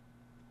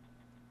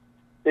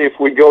 If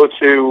we go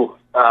to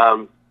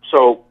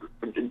so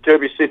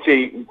Derby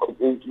City,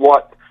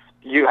 what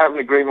you have an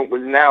agreement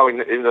with now in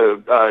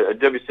the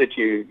Derby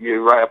City,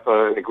 you write up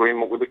an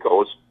agreement with the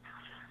Coles,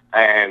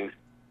 and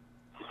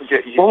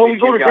when we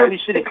go to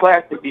Derby City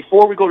Classic,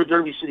 before we go to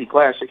Derby City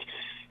Classic,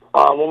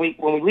 when we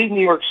leave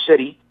New York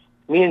City,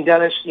 me and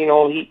Dennis,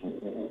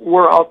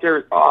 we're out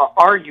there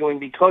arguing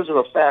because of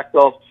the fact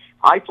of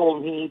I told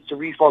him he needs to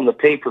refund the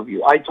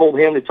pay-per-view. I told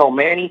him to tell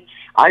Manny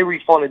I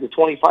refunded the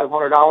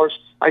 $2,500.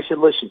 I said,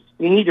 listen,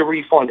 you need to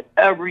refund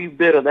every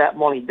bit of that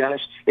money,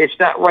 Dennis. It's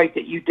not right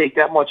that you take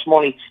that much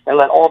money and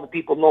let all the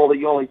people know that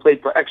you only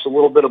played for X a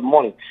little bit of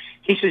money.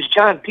 He says,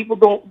 John, people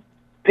don't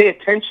pay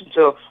attention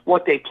to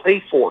what they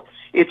play for.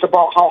 It's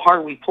about how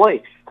hard we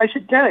play. I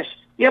said, Dennis,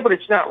 yeah, but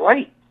it's not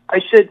right.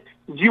 I said,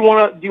 do you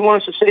want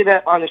us to say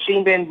that on the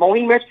Shane Van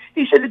Boening match?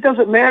 He said, it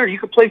doesn't matter. You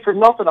could play for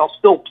nothing. I'll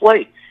still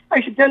play.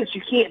 I said, Dennis,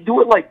 you can't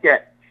do it like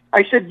that.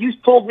 I said, you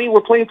told me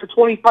we're playing for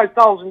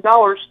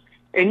 $25,000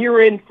 and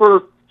you're in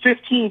for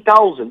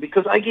 $15,000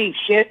 because I gave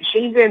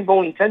Shane Van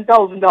Boening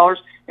 $10,000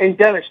 and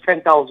Dennis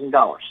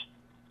 $10,000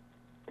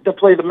 to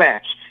play the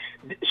match.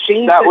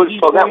 Shane that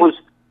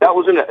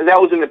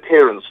was an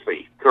appearance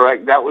fee,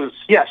 correct? That was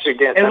yes.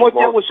 And what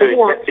that was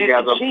for,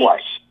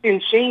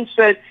 and Shane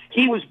said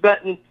he was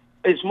betting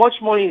as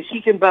much money as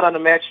he can bet on the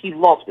match. He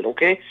loved it.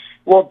 Okay.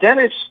 Well,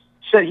 Dennis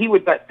said he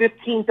would bet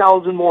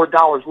 $15,000 more,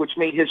 which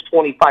made his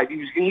 25. He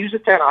was going to use the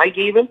 10 I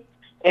gave him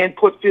and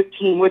put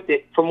 15 with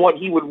it from what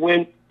he would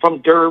win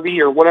from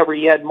Derby or whatever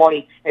he had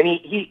money. And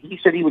he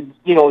said he would,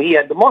 he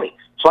had the money.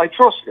 So I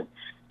trusted him.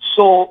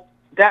 So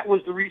that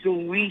was the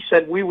reason we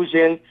said we was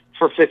in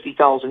for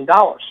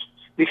 $50,000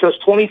 because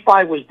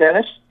 25 was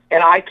Dennis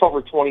and I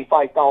covered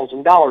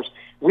 $25,000.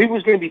 We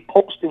was going to be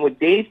posting with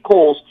Dave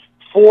Coles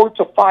 4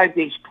 to 5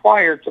 days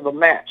prior to the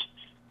match.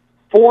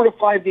 4 to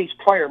 5 days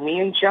prior, me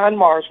and John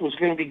Mars was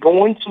going to be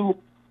going to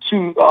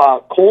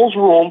Cole's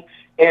room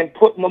and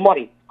putting the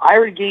money. I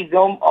already gave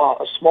them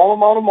a small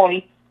amount of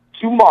money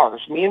to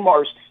Mars, me and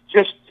Mars,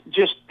 just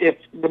if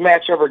the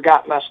match ever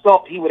got messed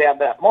up, he would have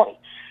that money.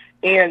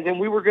 And then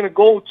we were going to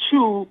go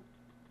to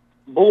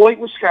Beloit,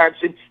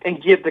 Wisconsin,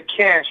 and give the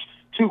cash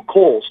to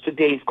Coles, to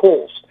Dave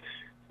Coles.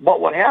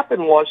 But what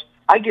happened was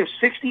I give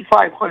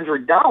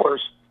 $6,500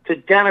 to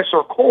Dennis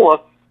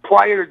Arcola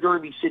prior to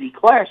Derby City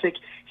Classic.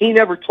 He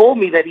never told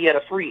me that he had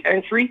a free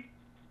entry.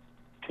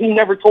 He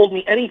never told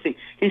me anything.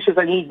 He says,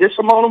 I need this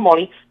amount of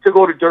money to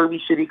go to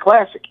Derby City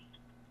Classic.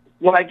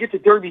 When I get to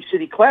Derby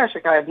City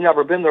Classic, I have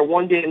never been there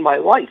one day in my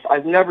life.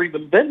 I've never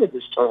even been to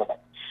this tournament.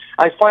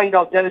 I find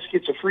out Dennis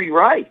gets a free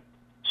ride.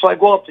 So I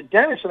go up to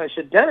Dennis and I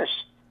said, Dennis,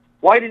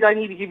 why did I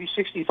need to give you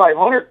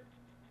 $6,500?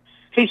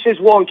 He says,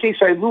 well, in case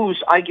I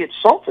lose, I get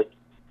something.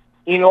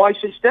 You know, I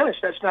says, Dennis,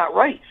 that's not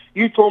right.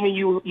 You told me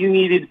you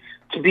needed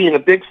to be in a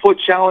Bigfoot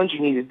challenge. You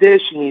needed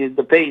this. You needed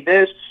to pay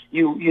this.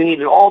 You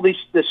needed all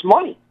this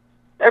money.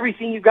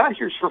 Everything you got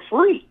here is for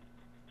free.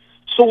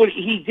 So what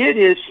he did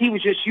is he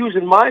was just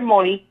using my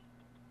money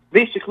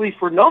basically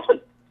for nothing,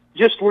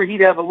 just where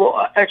he'd have a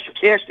little extra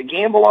cash to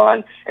gamble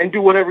on and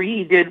do whatever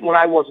he did when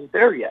I wasn't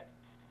there yet.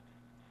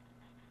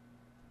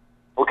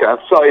 Okay,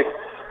 so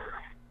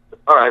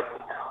all right.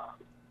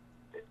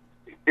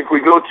 If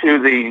we go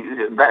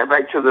to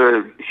back to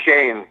the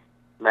Shane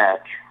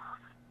match,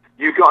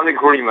 you got an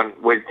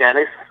agreement with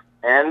Dennis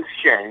and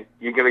Shane.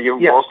 You're going to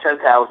give them both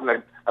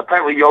 $10,000.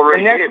 Apparently, you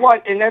already did.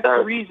 That's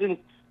the reason,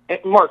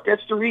 Mark.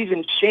 That's the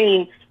reason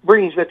Shane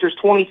brings that there's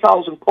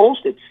 20,000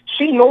 posted.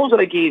 Shane knows that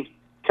I gave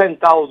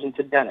 10,000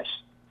 to Dennis,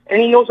 and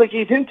he knows I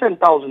gave him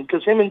 10,000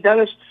 because him and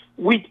Dennis,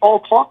 we all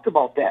talked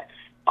about that.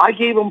 I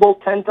gave them both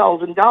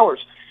 $10,000,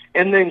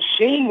 and then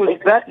Shane was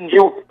betting.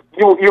 You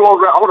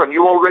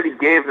already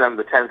gave them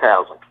the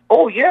 10,000.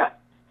 Oh yeah,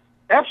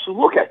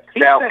 absolutely. Okay.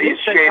 Now is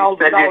Shane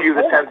sending you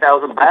the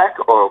 10,000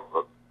 back, or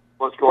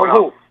what's going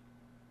on?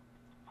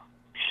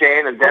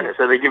 Shane and Dennis,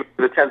 are they giving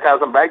you the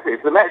 10,000 back?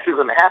 If the match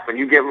doesn't happen,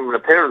 you give them an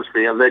appearance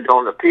fee and they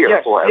don't appear.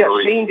 Yes,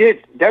 Shane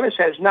did. Dennis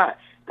has not.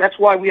 That's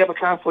why we have a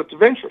conflict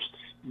of interest.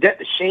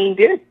 Shane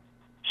did.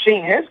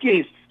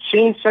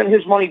 Shane sent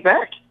his money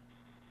back.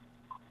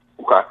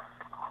 Okay.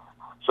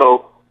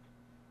 So,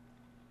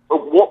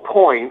 at what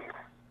point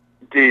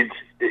did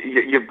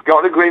you've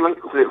got an agreement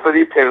for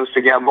the appearance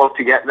to get them both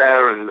to get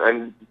there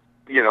and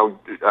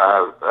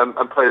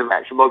play the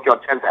match? You both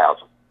got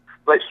 10,000.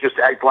 Let's just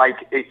act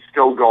like it's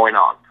still going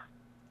on.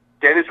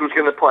 Dennis was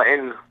going to put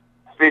in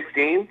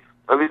 15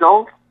 of his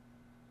own?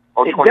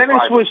 Or 25?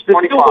 Dennis was the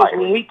deal was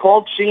when we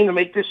called Shane to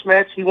make this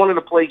match, he wanted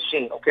to play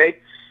Shane, okay?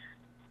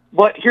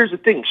 But here's the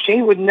thing.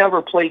 Shane would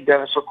never play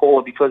Dennis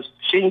Arcola because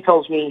Shane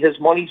tells me his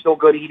money's no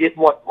good. He didn't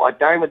want a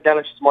dime of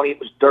Dennis's money. It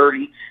was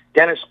dirty.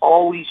 Dennis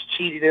always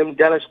cheated him.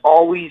 Dennis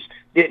always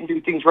didn't do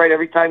things right.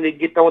 Every time they'd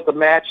get done with the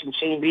match and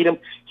Shane beat him,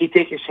 he'd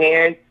take his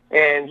hand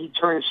and he'd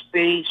turn his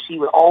face. He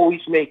would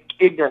always make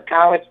ignorant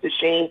comments to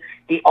Shane.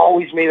 He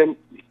always made him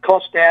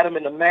cuss at him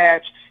in the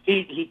match.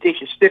 He'd take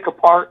his stick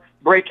apart,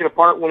 break it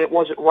apart when it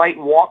wasn't right,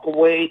 and walk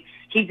away.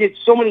 He did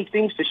so many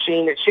things to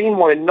Shane that Shane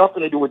wanted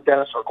nothing to do with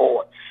Dennis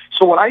Arcola.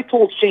 So what I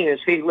told Shane is,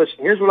 hey, listen,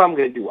 here's what I'm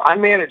going to do. I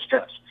manage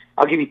Dennis.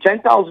 I'll give you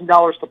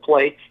 $10,000 to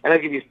play, and I'll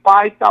give you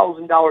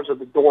 $5,000 of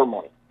the door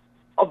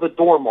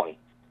money.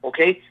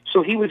 Okay?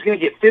 So he was going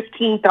to get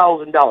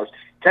 $15,000.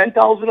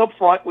 $10,000 up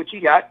front, which he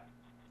got,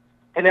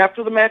 and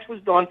after the match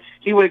was done,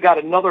 he would have got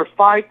another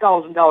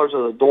 $5,000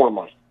 of the door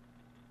money.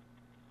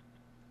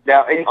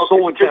 Now, I've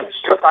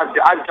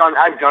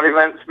done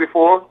events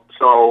before,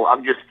 so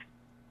I'm just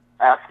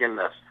asking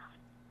this.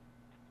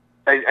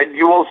 And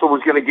you also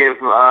was going to give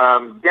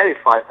Dennis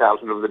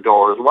 $5,000 of the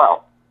door as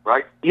well,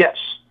 right? Yes.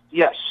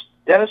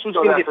 Dennis was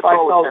going to get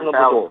 $5,000 of the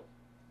door.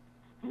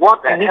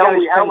 What the hell?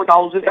 How much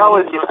we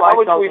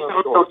selling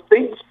those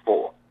seats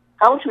for?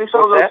 How much we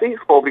selling those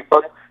seats for?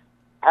 Because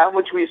how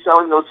much we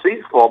selling those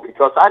seats for?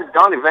 Because I've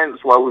done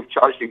events where we've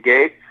charged a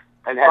gate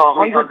and had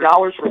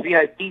 $100 for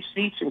VIP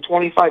seats and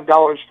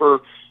 $25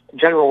 for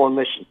general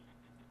admission.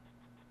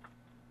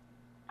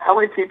 How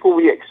many people are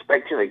we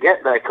expecting to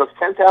get there? Because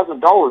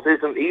 $10,000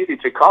 isn't easy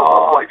to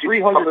cover.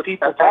 300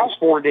 people times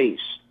 4 days.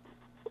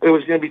 It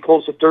was going to be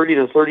close to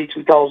 $30,000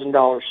 to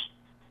 $32,000.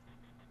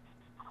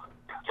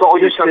 So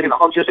you're charging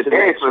 $100 a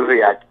day for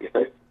VIP?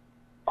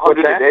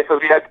 $100 a day for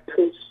VIP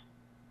seats?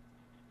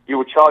 You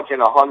were charging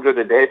 $100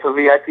 a day for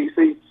VIP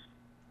seats?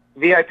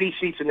 VIP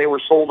seats, and they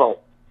were sold out.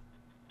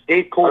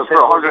 Dave Cole said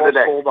 $100 a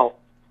day. Sold out.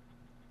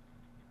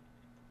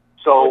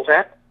 So what's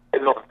that?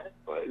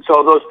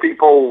 So those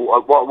people,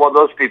 what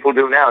those people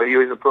do now? Are you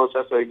in the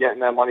process of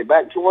getting that money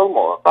back to them,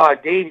 or?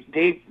 Dave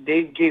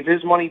gave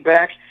his money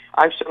back.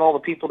 I've sent all the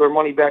people their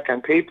money back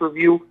on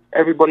pay-per-view.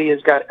 Everybody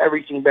has got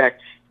everything back.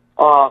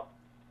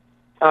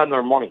 On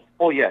their money.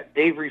 Oh, yeah.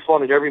 Dave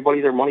refunded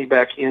everybody their money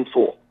back in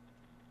full.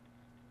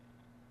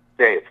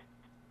 Dave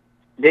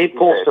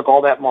Coles took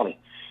all that money.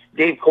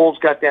 Dave Coles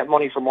got that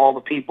money from all the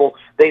people.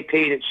 They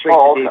paid it straight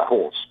to Dave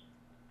Coles.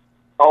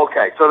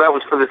 Okay, so that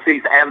was for the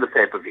seats and the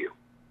pay-per-view.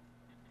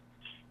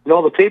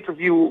 No, the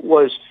pay-per-view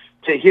was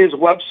to his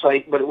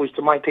website, but it was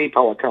to my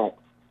PayPal account.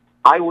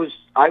 I was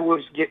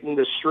getting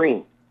the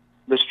stream.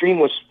 The stream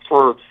was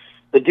for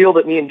the deal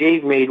that me and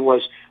Dave made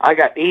was I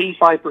got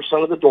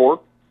 85% of the door.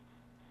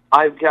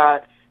 I've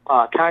got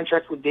a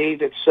contract with Dave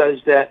that says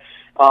that,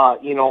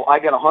 I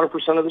got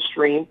 100% of the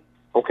stream,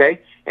 okay?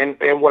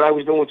 And what I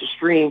was doing with the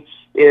stream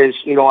is,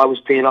 I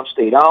was paying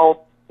Upstate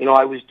Out.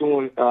 I was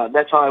doing,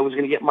 that's how I was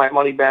going to get my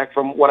money back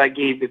from what I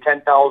gave the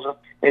 $10,000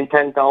 and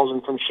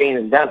 $10,000 from Shane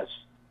and Dennis.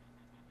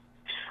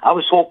 I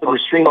was hoping the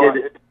stream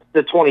did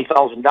the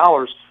 $20,000,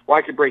 well,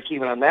 I could break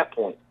even on that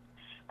point.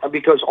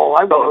 Because all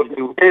I wanted to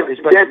do is...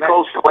 Dave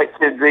Coles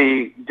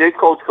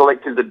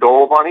collected the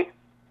door money?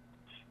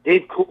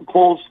 Dave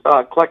Coles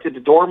collected the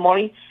door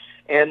money,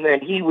 and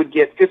then he would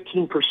get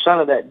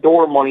 15% of that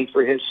door money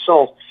for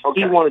himself.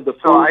 Okay. He wanted the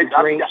food and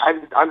drinks.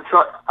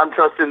 I'm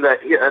trusting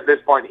that at this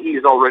point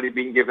he's already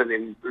been given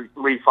in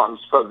refunds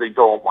for the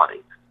door money.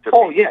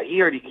 Oh yeah,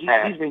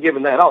 he's been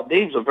giving that out.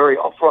 Dave's a very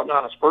upfront and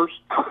honest person.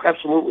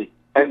 Absolutely.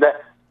 And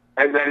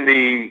then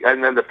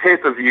the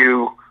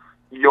pay-per-view,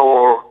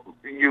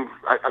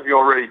 have you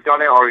already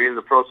done it, or are you in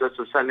the process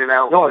of sending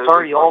out? No, it's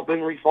already all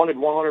been refunded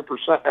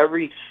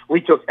 100%.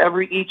 We took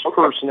each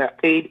person that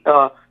paid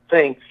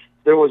thing.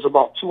 There was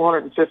about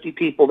 250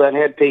 people that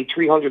had paid,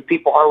 300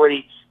 people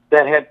already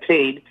that had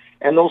paid,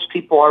 and those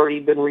people already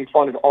been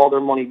refunded all their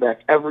money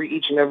back.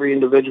 Each and every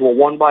individual,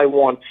 one by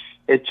one.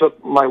 It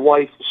took my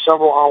wife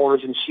several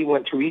hours, and she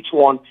went through each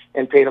one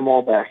and paid them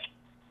all back.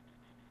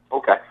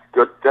 Okay,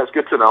 good. That's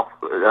good to know.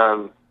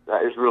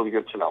 That is really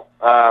good to know.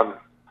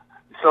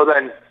 So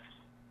then,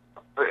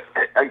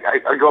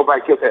 I go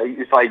back to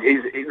it's like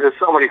there's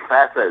so many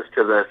facets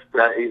to this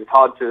that it's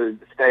hard to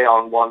stay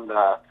on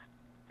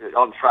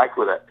on track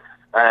with it.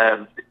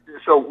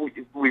 So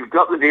we've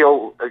got the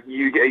deal.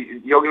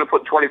 You're going to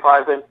put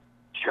 25 in.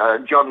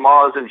 John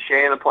Mars and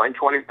Shane are putting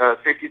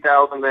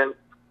 50,000 in,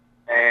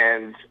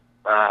 and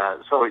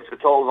so it's a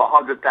total of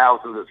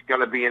 100,000 that's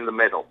going to be in the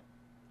middle.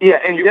 Yeah,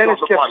 and Dennis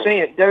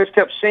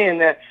kept saying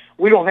that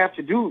we don't have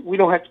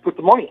to put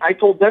the money. I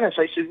told Dennis,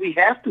 I said, we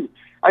have to.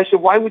 I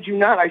said, why would you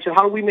not? I said,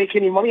 how do we make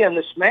any money on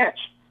this match?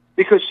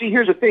 Because, see,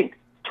 here's the thing.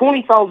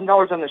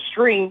 $20,000 on the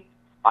stream,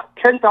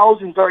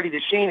 10,000's already to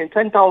Shane, and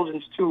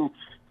 10,000's to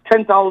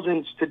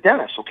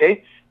Dennis,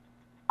 okay?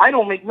 I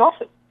don't make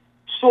nothing.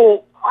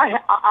 So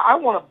I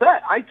want to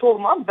bet. I told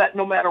him I'm betting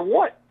no matter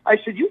what. I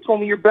said, you told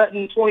me you're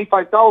betting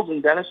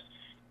 25,000, Dennis,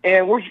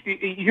 and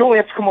you only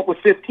have to come up with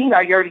 15.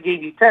 I already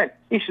gave you 10.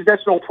 He said,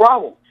 that's no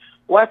problem.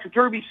 Well, after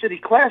Derby City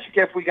Classic,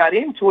 after we got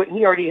into it, and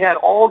he already had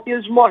all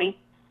his money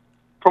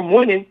from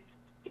winning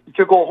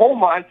to go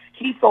home on,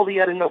 he felt he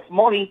had enough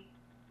money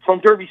from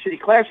Derby City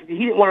Classic. He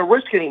didn't want to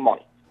risk any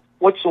money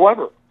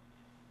whatsoever.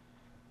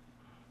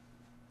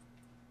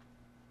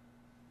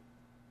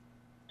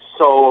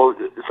 So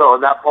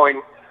at that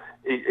point,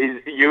 he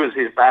uses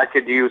his back,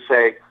 and you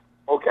say,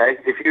 okay,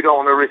 if you don't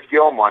want to risk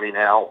your money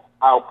now,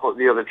 I'll put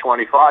the other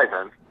 25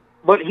 in.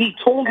 But he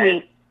told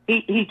me,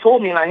 he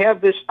told me, and I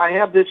have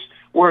this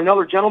where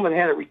another gentleman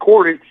had it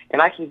recorded,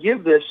 and I can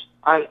give this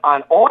on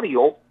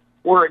audio,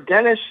 where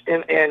Dennis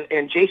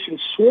and Jason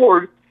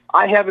Sword,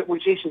 I have it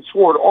with Jason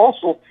Sword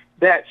also,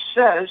 that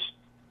says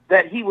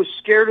that he was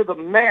scared of the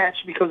match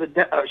because of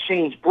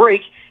Shane's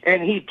break,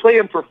 and he'd play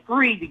him for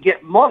free to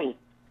get money,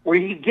 where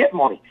he'd get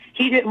money.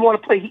 He didn't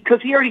want to play,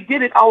 because he already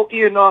did it out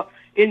in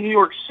New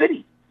York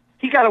City.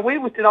 He got away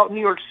with it out in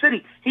New York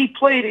City. He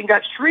played and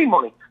got stream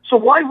money. So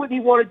why wouldn't he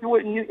want to do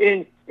it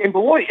in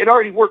Beloit? It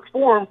already worked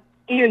for him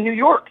in New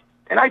York.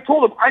 And I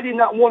told him I did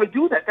not want to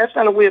do that. That's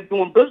not a way of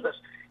doing business.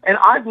 And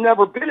I've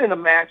never been in a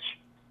match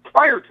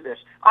prior to this.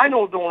 I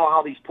don't know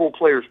how these pool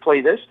players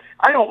play this.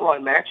 I don't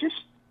run matches.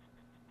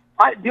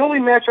 The only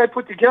match I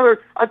put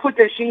together, I put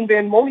that Shane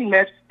Van Moning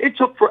match. It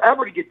took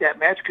forever to get that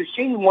match because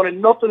Shane wanted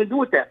nothing to do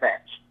with that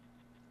match.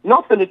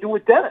 Nothing to do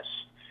with Dennis.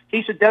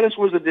 He said Dennis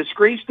was a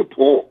disgrace to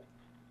pool.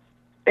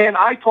 And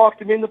I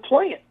talked him into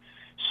playing.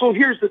 So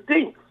here's the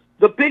thing.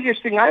 The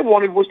biggest thing I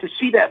wanted was to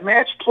see that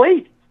match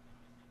played,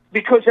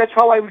 because that's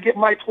how I would get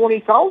my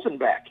 $20,000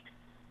 back.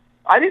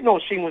 I didn't know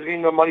Shane was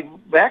getting the money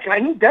back, and I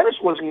knew Dennis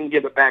wasn't going to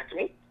give it back to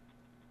me.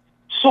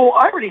 So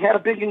I already had a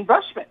big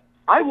investment.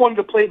 I wanted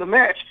to play the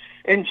match,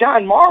 and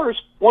John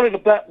Mars wanted to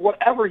bet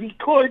whatever he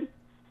could,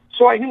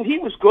 so I knew he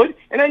was good,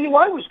 and I knew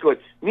I was good.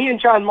 Me and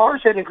John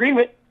Mars had an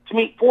agreement to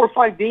meet 4 or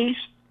 5 days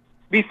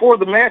before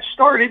the match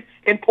started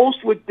and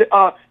post with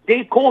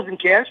Dave Coles in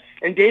cash,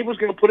 and Dave was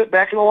going to put it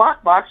back in the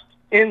lockbox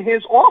in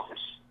his office.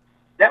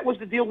 That was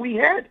the deal we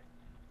had.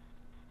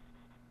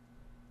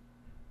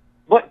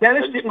 But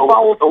Dennis didn't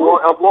follow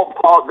through. At what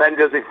part then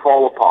does it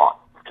fall apart?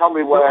 Tell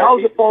me where. How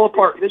does it fall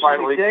apart? This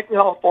is exactly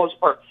how it falls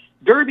apart.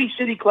 Derby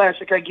City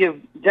Classic, I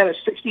give Dennis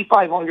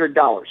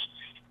 $6,500.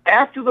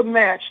 After the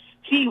match,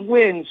 he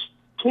wins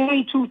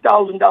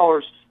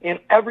 $22,000 in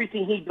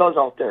everything he does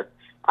out there.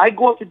 I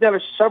go up to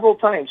Dennis several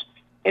times,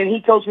 and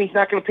he tells me he's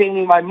not going to pay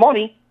me my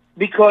money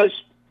because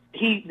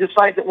he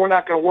decides that we're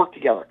not going to work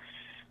together.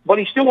 But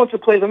he still wants to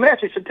play the match.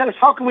 I said, Dennis,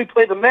 how can we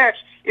play the match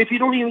if you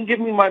don't even give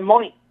me my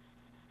money?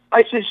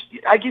 I said,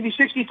 I give you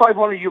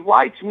 $6,500. You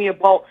lied to me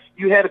about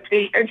you had to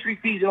pay entry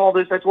fees and all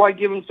this. That's why I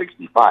give him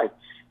 $65.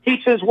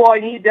 He says, well, I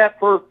need that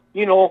for,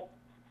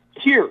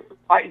 here.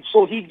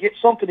 So he'd get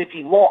something if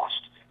he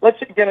lost. Let's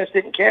say Dennis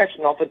didn't cash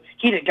nothing.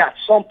 He'd have got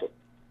something.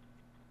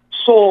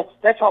 So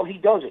that's how he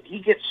does it. He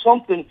gets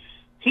something.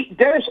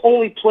 Dennis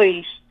only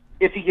plays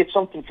if he gets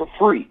something for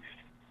free.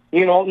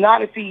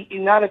 Not if he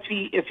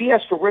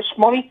has to risk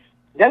money.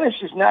 Dennis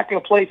is not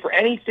going to play for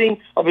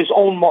anything of his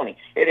own money.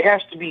 It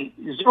has to be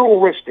zero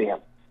risk to him.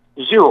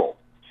 Zero.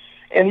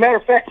 And matter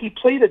of fact, he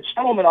played a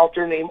gentleman out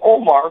there named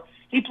Omar.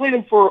 He played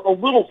him for a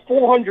little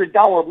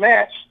 $400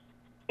 match,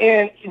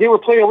 and they were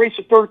playing a race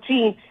of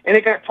 13, and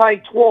it got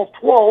tied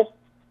 12-12.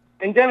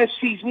 And Dennis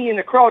sees me in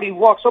the crowd. He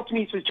walks up to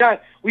me and says, John,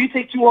 will you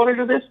take 200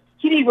 of this?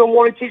 He didn't even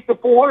want to take the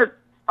 400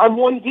 on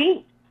one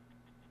game.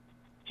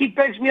 He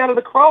begs me out of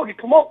the crowd to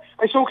come up.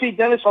 I said, okay,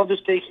 Dennis, I'll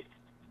just take it.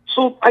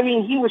 So,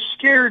 he was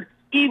scared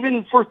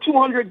even for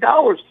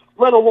 $200,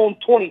 let alone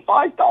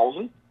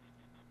 $25,000.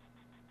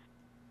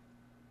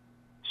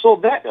 So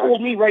that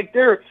told me right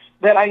there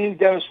that I knew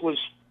Dennis was,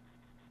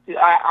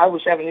 I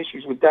was having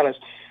issues with Dennis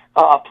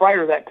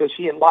prior to that because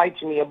he had lied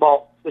to me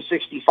about the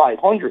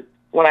 $6,500.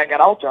 When I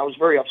got out there, I was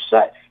very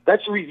upset.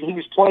 That's the reason he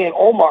was playing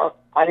Omar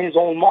on his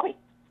own money.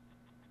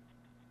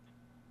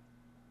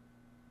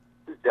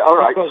 All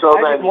right, because so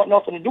I didn't want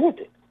nothing to do with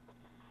it.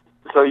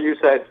 So you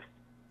said,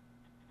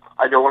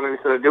 I don't want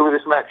anything to do with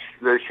this match,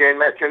 the Shane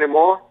match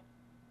anymore?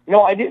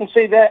 No, I didn't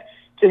say that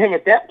to him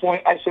at that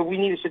point. I said, we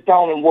need to sit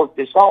down and work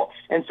this out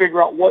and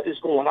figure out what is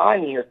going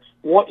on here.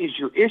 What is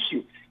your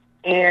issue?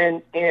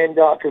 And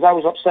because I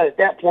was upset at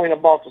that point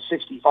about the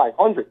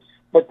 $6,500.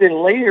 But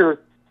then later,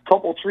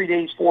 3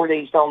 days, 4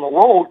 days down the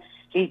road,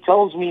 he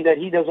tells me that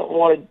he doesn't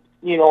want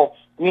to,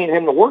 me and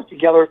him to work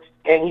together,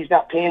 and he's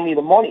not paying me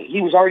the money.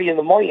 He was already in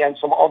the money on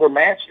some other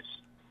matches.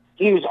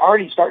 He was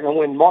already starting to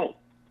win money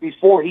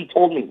before he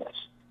told me this.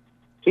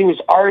 He was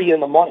already in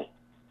the money.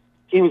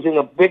 He was in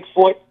the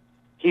Bigfoot.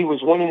 He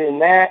was winning in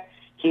that.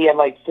 He had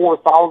like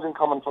 $4,000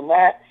 coming from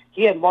that.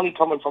 He had money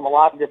coming from a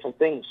lot of different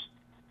things.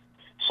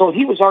 So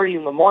he was already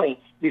in the money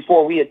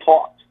before we had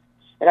talked.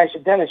 And I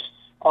said, Dennis,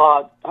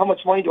 how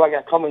much money do I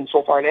got coming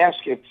so far? I'd ask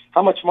him,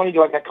 how much money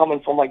do I got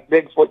coming from like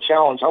Bigfoot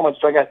Challenge? How much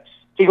do I got?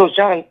 He goes,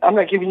 John, I'm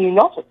not giving you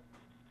nothing.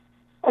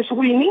 I said,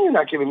 what do you mean you're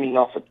not giving me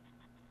nothing?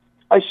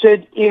 I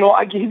said,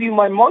 I give you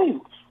my money.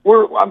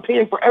 I'm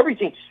paying for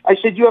everything. I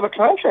said, you have a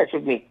contract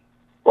with me.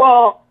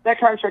 Well, that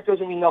contract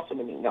doesn't mean nothing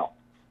to me, no.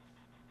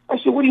 I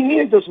said, what do you mean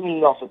it doesn't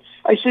mean nothing?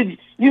 I said,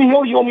 you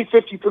owe me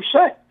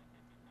 50%.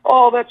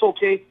 Oh, that's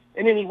okay.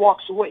 And then he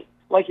walks away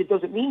like it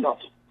doesn't mean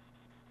nothing.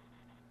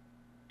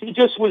 He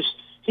just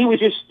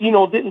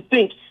didn't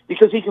think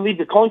because he could leave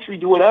the country,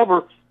 do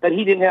whatever, that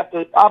he didn't have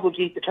to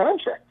obligate the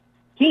contract.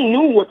 He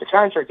knew what the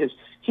contract is.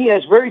 He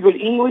has very good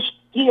English.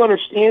 He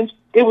understands.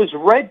 It was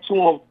read to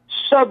him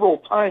several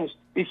times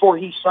before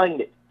he signed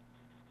it.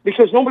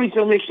 Because nobody's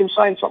going to make him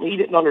sign something he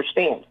didn't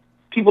understand.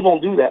 People don't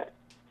do that.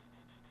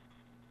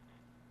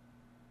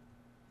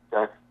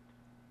 Okay.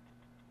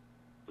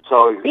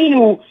 So he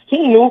knew.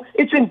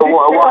 It's in big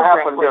what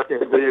happened right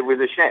there. with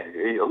the Shane?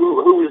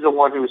 Who was the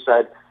one who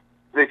said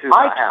this is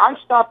not happening?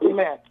 I stopped the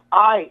match.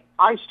 I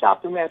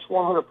stopped the match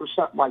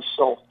 100%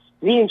 myself.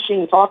 Me and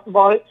Shane talked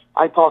about it.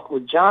 I talked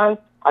with John.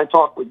 I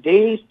talked with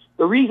Dave.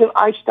 The reason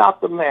I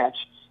stopped the match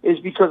is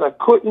because I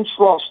couldn't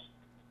trust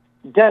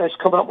Dennis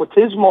coming up with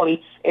his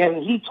money, and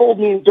he told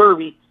me in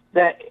Derby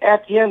that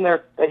at the end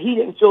there that he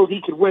didn't feel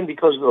he could win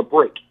because of the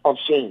break of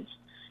Shane's.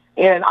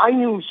 And I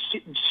knew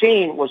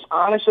Shane was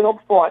honest and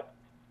upfront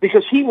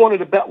because he wanted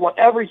to bet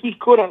whatever he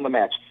could on the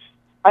match.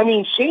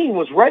 Shane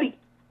was ready.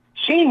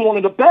 Shane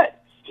wanted to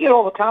bet. He had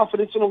all the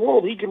confidence in the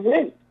world he could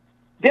win.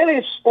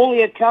 Dennis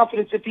only had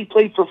confidence if he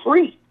played for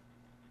free.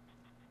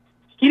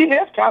 He didn't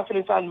have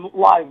confidence on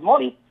live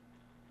money.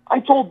 I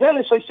told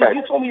Dennis, I said,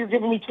 you told me you're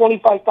giving me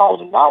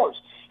 $25,000.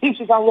 He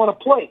says, I want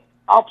to play.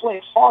 I'll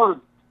play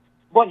hard.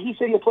 But he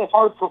said he'll play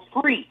hard for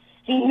free.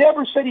 He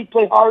never said he'd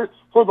play hard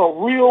for the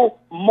real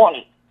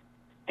money.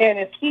 And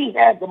if he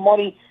had the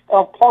money,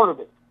 part of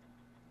it.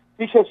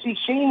 Because, see,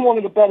 Shane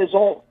wanted to bet his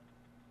own.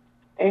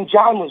 And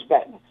John was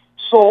betting.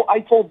 So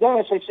I told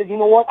Dennis, I said, you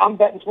know what? I'm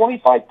betting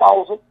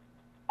 $25,000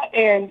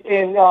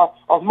 and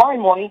of my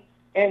money,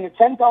 and the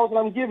 $10,000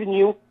 I'm giving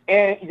you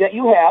and that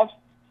you have,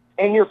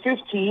 and you're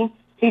 15.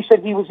 He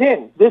said he was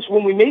in.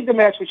 When we made the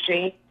match with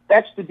Shane,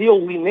 that's the deal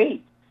we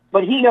made.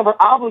 But he never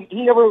followed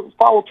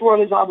through on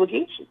his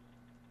obligation.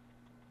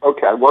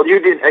 Okay. Well, you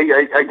did.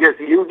 I guess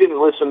you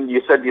didn't listen.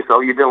 You said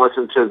yourself you didn't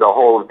listen to the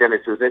whole of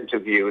Dennis's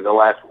interview, the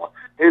last one.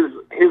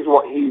 Here's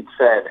what he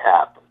said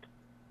happened: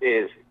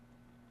 is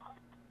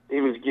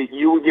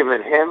you were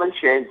giving him and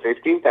Shane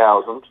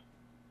 $15,000,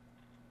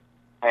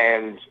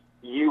 and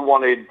you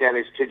wanted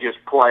Dennis to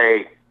just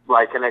play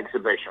like an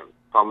exhibition,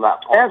 from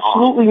that point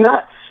Absolutely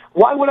not.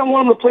 Why would I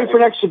want him to play for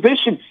an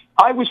exhibition?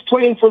 I was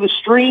playing for the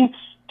stream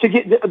to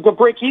get the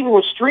break even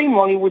with stream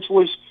money, which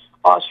was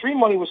stream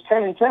money was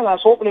 10 and 10. I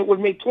was hoping it would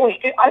make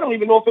 20. I don't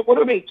even know if it would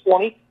have made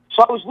 20.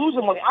 So I was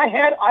losing money.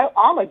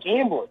 I'm a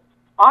gambler.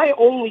 I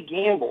only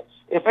gamble.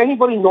 If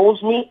anybody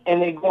knows me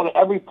and they go to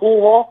every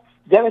pool hall,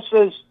 Dennis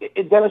says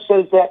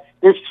that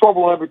there's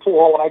trouble in every pool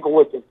hall when I go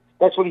with him.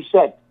 That's what he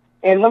said.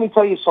 And let me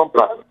tell you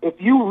something. If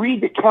you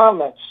read the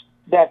comments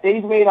that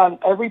they've made on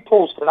every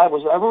post that I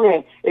was ever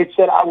in, it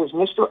said I was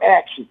Mr.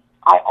 Action.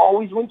 I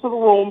always went to the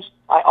rooms,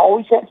 I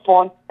always had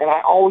fun, and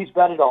I always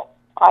bet it up.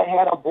 I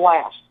had a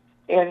blast.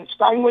 And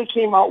Manny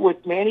came out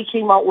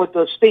with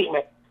a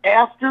statement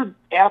after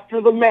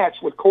the match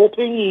with Cole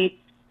Payne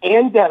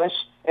and Dennis,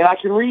 and I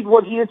can read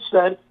what he had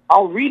said.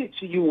 I'll read it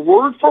to you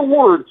word for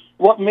word,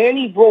 what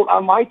Manny wrote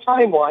on my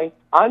timeline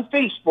on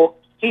Facebook.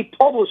 He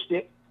published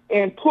it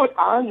and put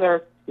on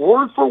there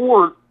word for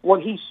word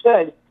what he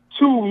said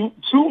to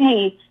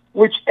me,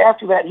 which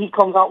after that he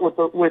comes out with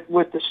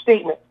the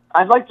statement.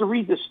 I'd like to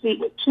read the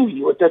statement to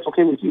you, if that's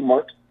okay with you,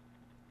 Mark.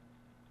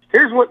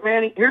 Here's what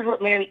Manny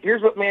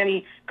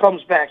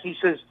comes back. He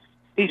says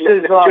just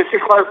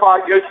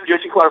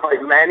to clarify,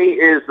 Manny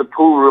is the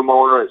pool room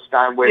owner at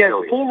Steinway Billiards.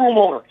 Yeah, the pool room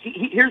owner.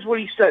 Here's what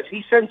he says.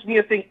 He sends me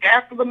a thing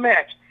after the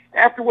match,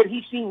 after what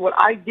he's seen what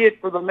I did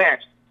for the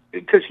match,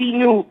 because he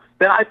knew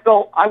that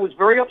I was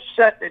very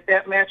upset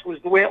that match was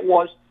the way it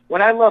was.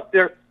 When I left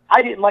there,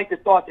 I didn't like the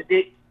thought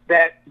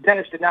that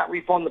Dennis did not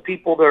refund the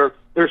people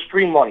their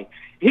stream money.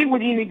 He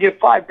would even give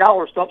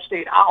 $5 to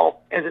Upstate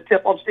Owl as a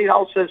tip. Upstate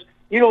Owl says,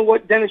 you know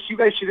what, Dennis, you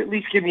guys should at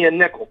least give me a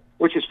nickel,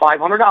 which is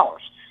 $500.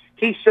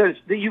 He says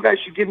that you guys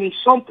should give me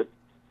something.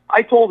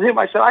 I told him,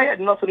 I said, I had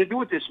nothing to do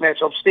with this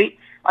match, Upstate.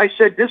 I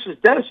said, this is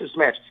Dennis's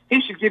match.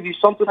 He should give you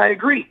something. I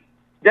agree.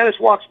 Dennis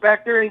walks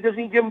back there and he doesn't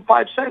even give him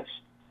 5 cents.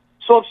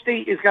 So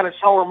Upstate has got a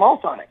sour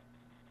mouth on it.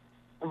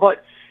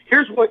 But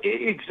here's what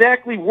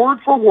exactly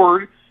word for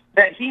word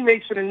that he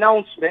makes an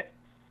announcement,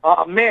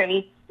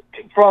 Manny,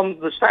 from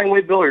the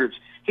Steinway Billiards.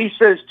 He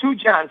says to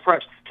John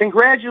French,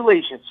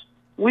 congratulations.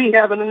 We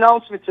have an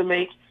announcement to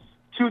make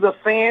to the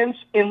fans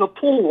in the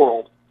pool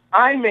world.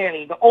 I,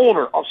 Manny, the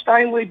owner of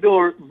Steinway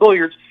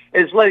Billiards,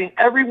 is letting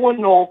everyone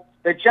know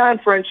that John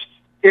French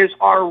is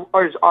our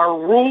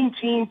room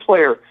team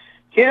player.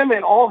 Him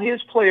and all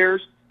his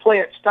players play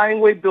at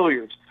Steinway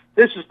Billiards.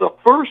 This is the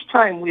first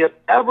time we have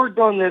ever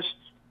done this.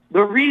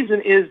 The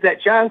reason is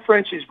that John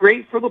French is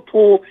great for the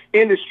pool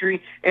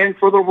industry and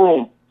for the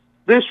room.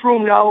 This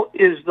room now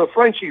is the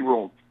Frenchie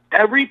room.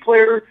 Every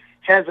player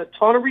has a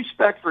ton of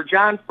respect for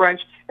John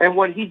French and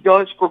what he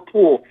does for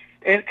pool.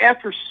 And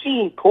after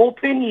seeing Cole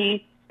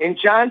Payne and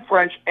John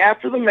French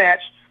after the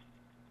match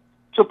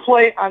to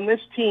play on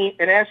this team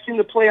and ask him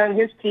to play on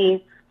his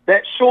team,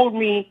 that showed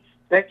me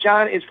that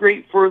John is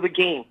great for the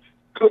game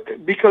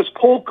because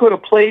Cole could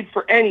have played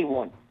for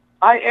anyone.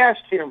 I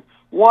asked him,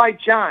 why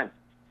John?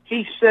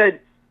 He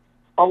said,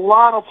 a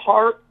lot of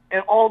heart,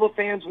 and all the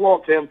fans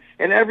loved him,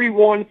 and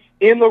everyone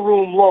in the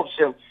room loves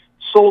him.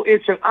 So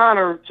it's an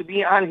honor to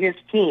be on his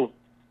team,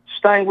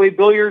 Steinway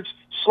Billiards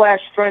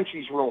 /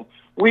 Frenchie's room.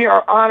 We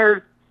are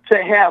honored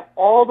to have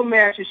all the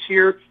matches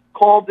here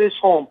called this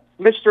home.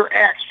 Mr.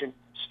 Action,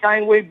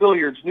 Steinway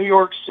Billiards, New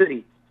York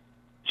City.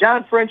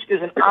 John French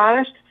is an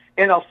honest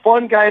and a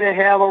fun guy to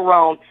have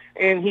around,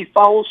 and he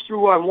follows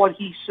through on what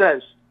he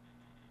says.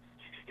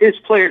 His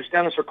players,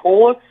 Dennis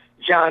Ercola,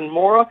 John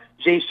Mora,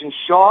 Jason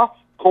Shaw,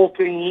 Cole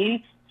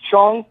Payne,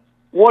 Chung,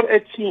 what a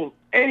team.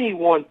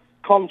 Anyone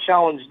come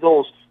challenge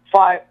those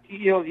five.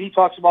 He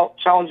talks about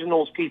challenging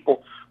those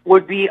people.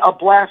 Would be a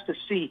blast to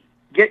see.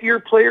 Get your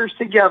players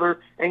together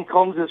and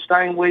come to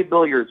Steinway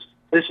Billiards.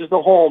 This is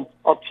the home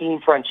of Team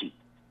Frenchie.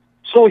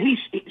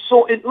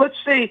 Let's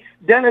say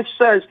Dennis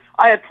says,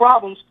 I had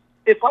problems.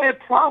 If I had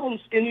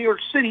problems in New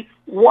York City,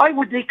 why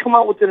would they come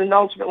out with an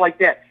announcement like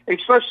that,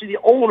 especially the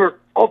owner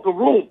of the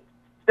room?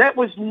 That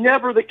was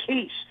never the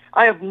case.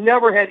 I have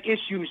never had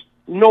issues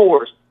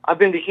nowhere. I've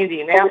been to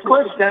Indianapolis.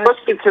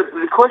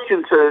 The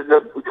question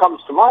that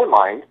comes to my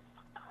mind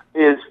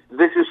is,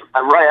 this is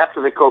right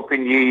after the Cole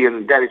Payne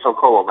and Dennis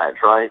O'Colo match,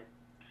 right?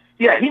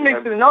 Yeah, he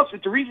makes an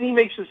announcement. The reason he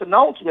makes this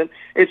announcement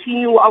is he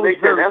knew I was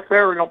very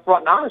fair and upfront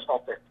and honest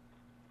out there.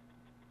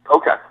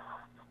 Okay.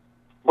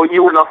 Well,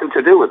 you had nothing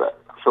to do with it.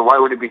 So why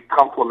would he be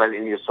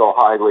complimenting you so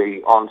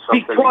highly on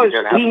something? Because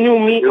he knew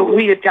me.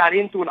 We had got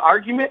into an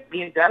argument,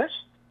 me and Dennis.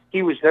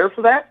 He was there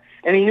for that.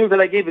 And he knew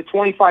that I gave the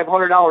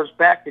 $2,500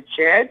 back to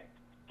Chad.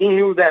 He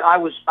knew that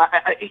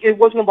it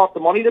wasn't about the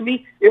money to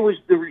me. It was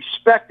the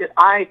respect that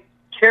I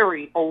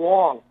carry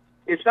along.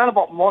 It's not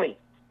about money.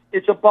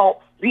 It's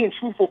about being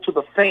truthful to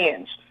the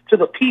fans, to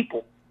the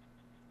people.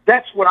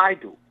 That's what I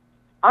do.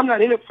 I'm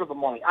not in it for the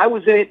money. I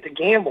was in it to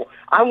gamble.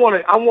 I want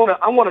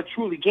to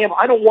truly gamble.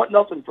 I don't want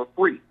nothing for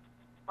free.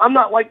 I'm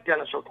not like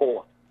Dennis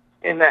Ercola.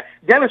 And that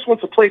Dennis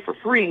wants to play for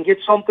free and get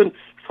something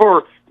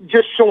for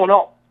just showing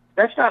up.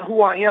 That's not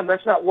who I am.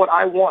 That's not what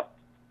I want.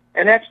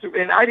 And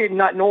I did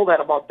not know that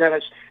about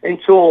Dennis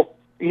until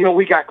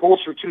we got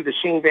closer to the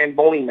Shane Van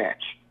Boney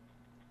match.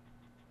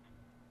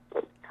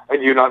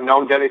 And you not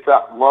known Dennis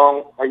that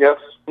long, I guess?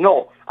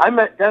 No, I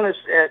met Dennis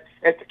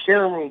at the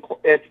Karen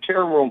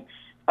Room,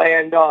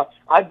 and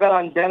I bet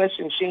on Dennis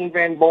and Shane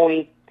Van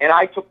Boney, and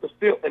I took the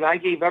field, and I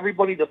gave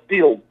everybody the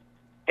field,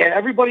 and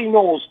everybody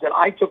knows that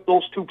I took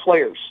those two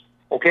players.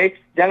 Okay,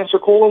 Dennis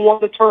Ercola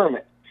won the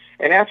tournament,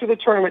 and after the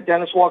tournament,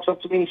 Dennis walks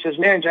up to me and he says,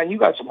 "Man, John, you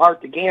got some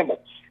heart to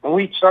gamble," and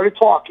we started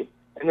talking,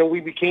 and then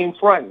we became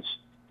friends.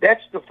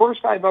 That's the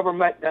first I've ever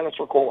met Dennis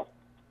Ercola.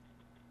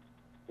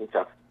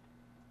 Okay.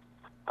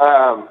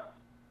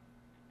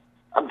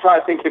 I'm trying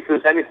to think if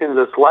there's anything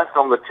that's left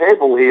on the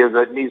table here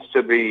that needs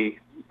to be...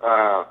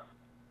 the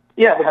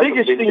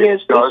biggest thing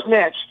is this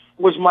match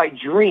was my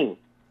dream.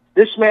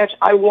 This match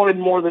I wanted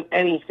more than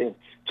anything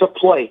to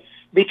play,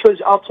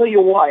 because I'll tell you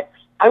why.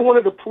 I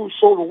wanted to prove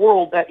to the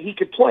world that he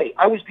could play.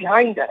 I was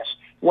behind Dennis.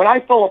 When I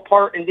fell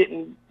apart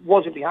and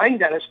wasn't behind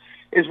Dennis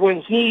is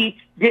when he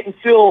didn't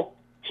feel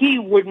he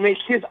would make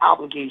his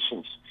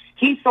obligations.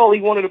 He felt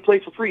he wanted to play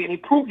for free, and he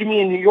proved to me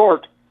in New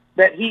York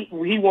that he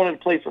wanted to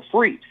play for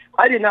free.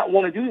 I did not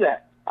want to do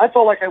that. I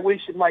felt like I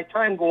wasted my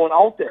time going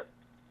out there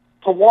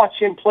to watch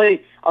him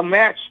play a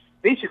match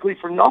basically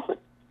for nothing.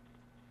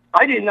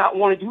 I did not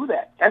want to do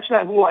that. That's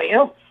not who I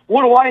am.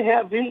 What do I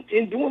have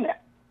in doing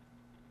that?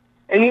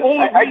 And the only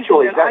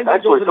actually, reason that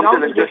that's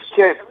something that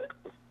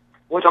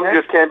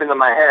just came into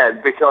my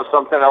head because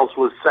something else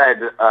was said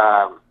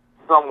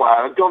somewhere.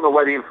 I don't know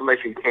where the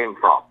information came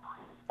from,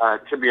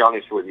 to be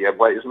honest with you,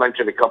 but it's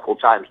mentioned a couple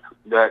of times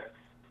that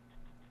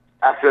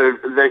after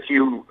that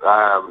you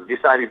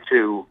decided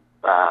to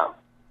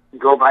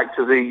go back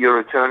to your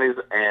attorneys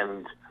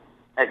and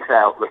X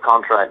out the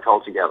contract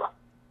altogether.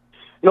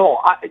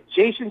 No,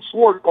 Jason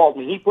Sword called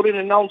me. He put an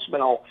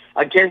announcement out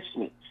against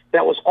me.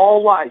 That was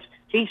all lies.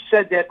 He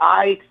said that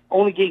I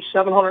only gave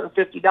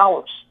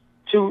 $750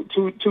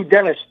 to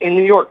Dennis in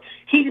New York.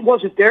 He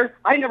wasn't there.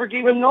 I never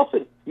gave him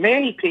nothing.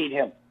 Manny paid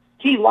him.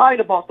 He lied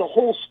about the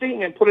whole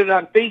statement and put it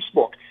on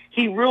Facebook.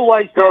 He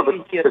realized that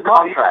the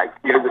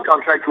contract. The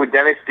contract with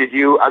Dennis.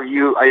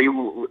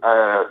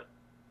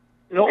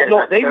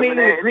 No. They made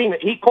an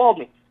agreement. He called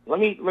me. Let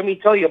me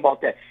tell you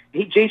about that.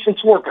 Jason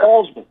Sword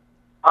calls me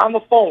on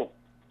the phone.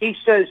 He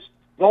says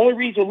the only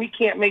reason we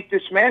can't make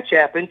this match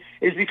happen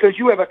is because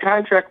you have a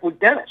contract with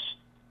Dennis.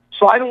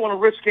 So I don't want to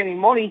risk any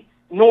money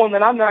knowing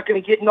that I'm not going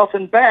to get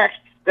nothing back,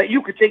 that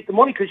you could take the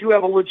money because you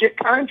have a legit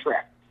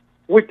contract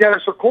with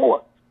Dennis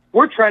Ercola.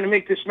 We're trying to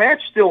make this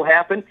match still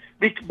happen,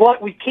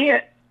 but we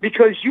can't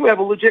because you have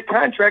a legit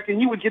contract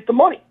and you would get the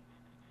money.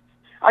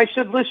 I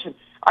said, listen,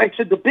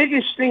 the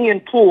biggest thing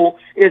in pool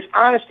is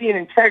honesty and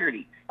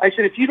integrity. I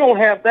said, if you don't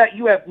have that,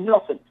 you have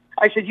nothing.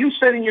 I said, you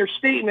said in your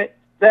statement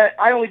that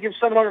I only give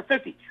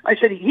 $750. I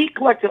said, he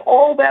collected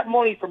all that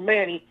money from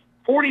Manny,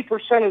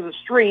 40% of the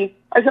stream.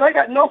 I said, I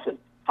got nothing.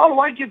 How do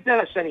I give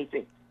Dennis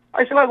anything?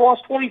 I said, I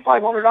lost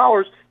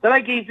 $2,500 that I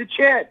gave to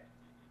Chad.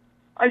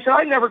 I said,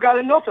 I never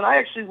got nothing. I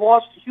actually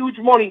lost huge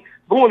money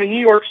going to New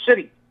York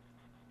City.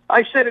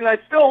 I said, and I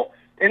felt,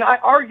 and I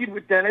argued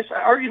with Dennis.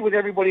 I argued with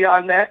everybody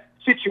on that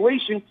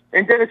situation.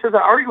 And Dennis says, I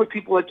argued with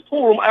people at the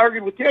pool room. I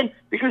argued with him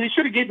because he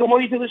should have gave the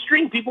money to the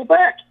stream people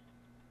back.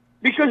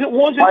 Because it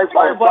wasn't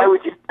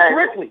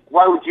correctly.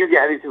 Why would you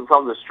get anything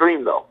from the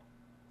stream, though?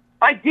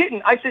 I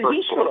didn't. I said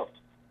he should have.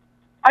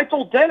 I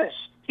told Dennis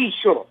he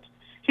should have.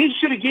 He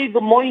should have gave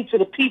the money to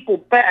the people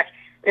back,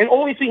 and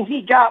only thing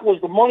he got was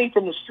the money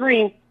from the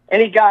stream,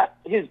 and he got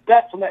his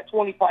bet from that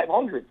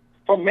 $2,500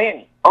 from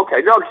Manny.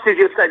 Okay, no,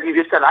 you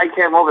just said I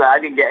came over there. I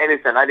didn't get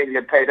anything. I didn't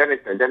get paid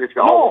anything. Dennis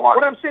got all the money.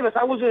 What I'm saying is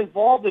I wasn't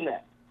involved in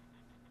that,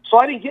 so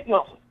I didn't get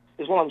nothing.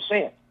 Is what I'm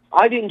saying.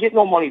 I didn't get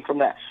no money from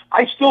that.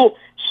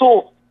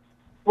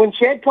 When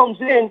Chad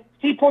comes in,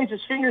 he points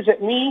his fingers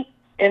at me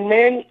and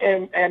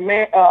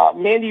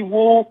Mandy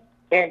Wu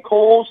and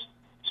Coles.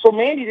 So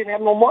Mandy didn't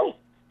have no money.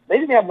 They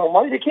didn't have no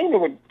money. They came in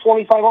with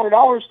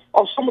 $2,500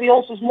 of somebody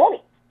else's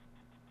money.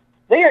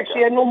 They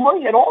actually had no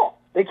money at all.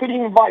 They couldn't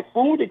even buy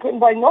food. They couldn't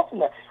buy nothing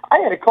there. I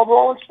had to cover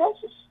all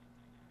expenses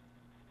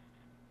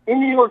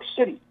in New York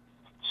City.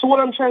 So what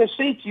I'm trying to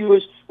say to you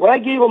is when I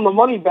gave them the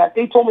money back,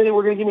 they told me they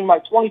were going to give me my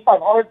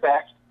 $2,500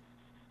 back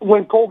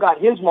when Cole got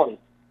his money.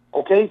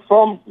 Okay,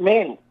 from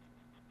Manny,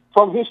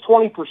 from his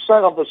 20%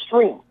 of the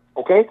stream,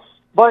 okay?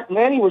 But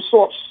Manny was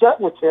so upset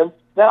with him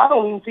that I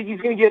don't even think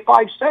he's going to get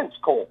 5 cents,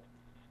 Cole.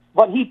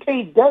 But he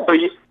paid Dennis. So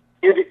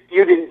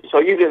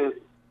you didn't,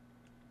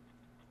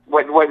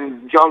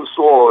 when John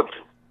Sword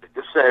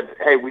said,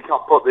 hey, we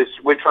can't put this,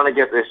 we're trying to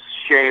get this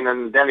Shane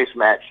and Dennis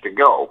match to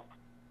go,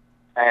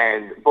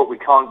 but we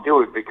can't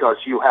do it because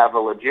you have a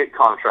legit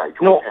contract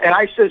with him. And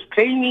I says,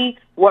 pay me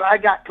what I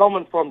got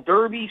coming from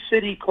Derby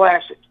City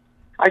Classic.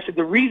 I said,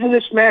 the reason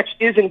this match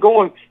isn't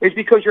going is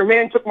because your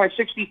man took my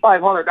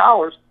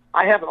 $6,500.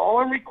 I have it all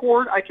on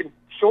record. I can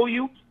show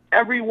you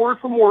every word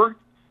from word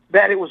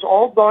that it was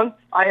all done.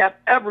 I have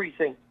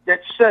everything that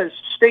says,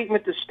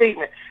 statement to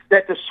statement,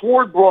 that the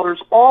Sword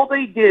brothers, all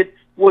they did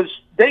was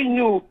they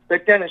knew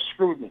that Dennis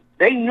screwed me.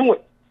 They knew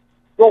it.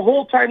 The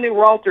whole time they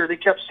were out there, they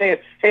kept saying,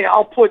 hey,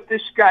 I'll put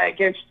this guy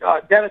against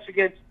Dennis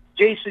against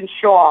Jason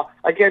Shaw,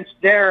 against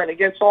Darren,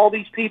 against all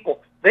these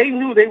people. They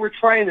knew they were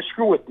trying to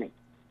screw with me.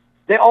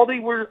 All they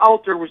were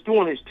out there was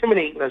doing is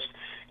intimidating us,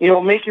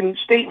 making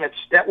statements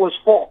that was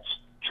false,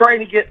 trying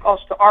to get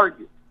us to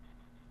argue,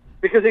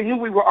 because they knew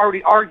we were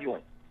already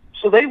arguing.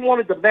 So they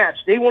wanted the match.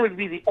 They wanted to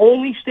be the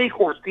only stake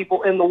horse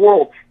people in the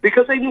world,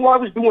 because they knew I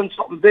was doing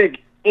something big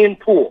in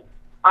pool.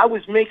 I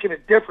was making a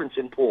difference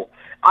in pool.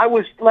 I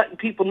was letting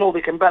people know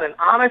they can bet an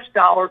honest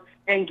dollar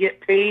and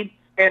get paid,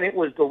 and it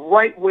was the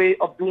right way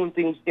of doing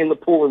things in the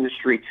pool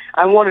industry.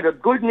 I wanted a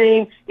good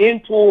name in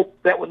pool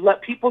that would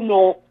let people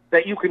know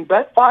that you can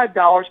bet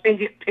 $5 and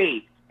get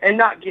paid and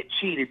not get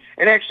cheated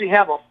and actually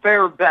have a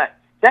fair bet.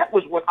 That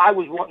was what I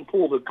was wanting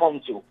pool to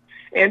come to.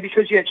 And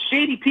because you had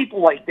shady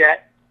people like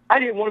that, I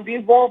didn't want to be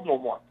involved no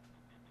more.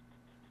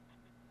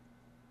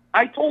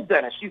 I told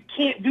Dennis, you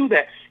can't do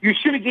that. You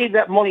should have gave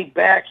that money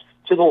back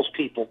to those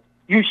people.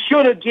 You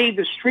should have gave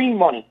the stream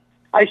money.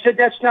 I said,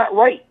 that's not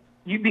right,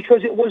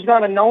 because it was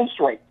not announced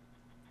right.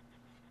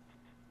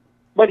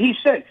 But he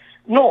said,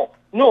 no,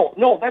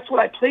 that's what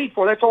I played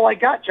for. That's all I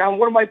got, John.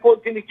 What am I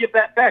going to give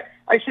that back?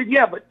 I said,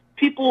 yeah, but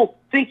people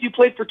think you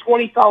played for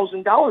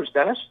 $20,000,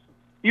 Dennis.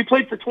 You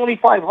played for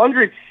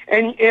 $2,500,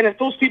 and if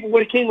those people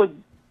would have came with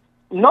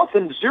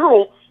nothing,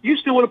 zero, you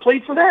still would have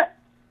played for that.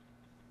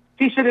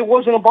 He said it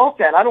wasn't about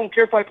that. I don't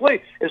care if I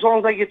play. As long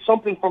as I get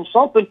something from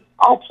something,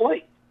 I'll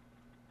play.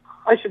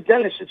 I said,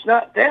 Dennis, it's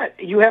not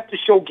that. You have to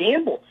show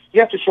gamble.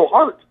 You have to show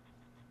heart.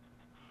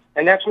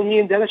 And that's when me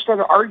and Dennis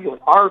started arguing.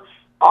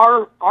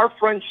 Our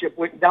friendship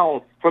went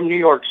down from New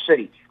York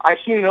City. I've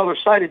seen another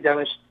side of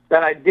Dennis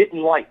that I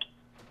didn't like.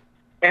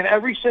 And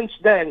ever since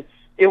then,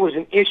 it was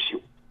an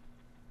issue.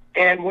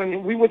 And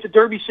when we went to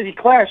Derby City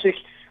Classic,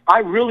 I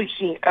really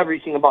seen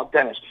everything about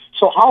Dennis.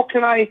 So how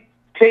can I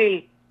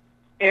pay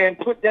and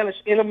put Dennis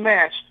in a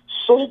match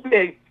so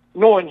big,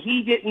 knowing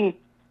he didn't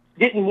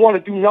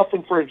want to do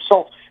nothing for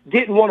himself,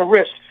 didn't want to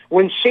risk?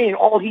 When Shane,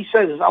 all he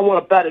says is, I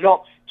want to bet it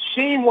up.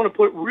 Shane wanted to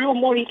put real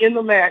money in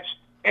the match,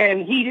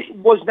 and he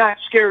was not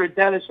scared of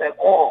Dennis at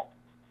all.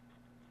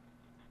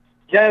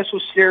 Dennis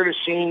was scared of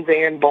Shane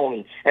Van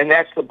Boening, and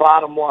that's the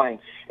bottom line.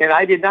 And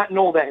I did not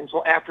know that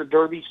until after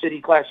Derby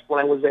City Classic when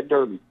I was at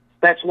Derby.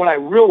 That's when I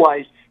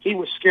realized he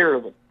was scared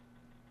of him,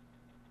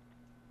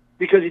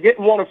 because he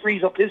didn't want to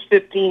freeze up his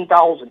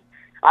 $15,000.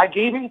 I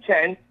gave him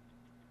 10,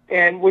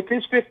 and with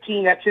his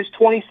 15, that's his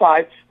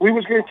 25. We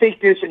was going to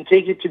take this and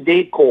take it to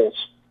Dave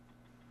Coles,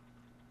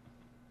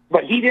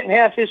 but he didn't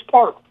have his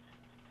part.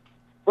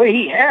 Well,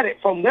 he had it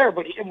from there,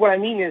 but what I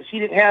mean is he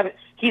didn't have it.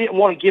 He didn't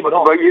want to give it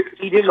up.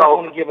 He didn't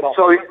want to give it up.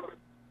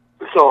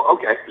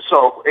 Okay.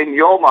 So in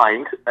your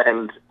mind,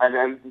 and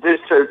then this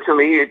to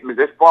me,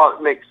 this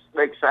part makes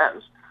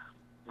sense.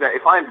 That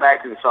if I'm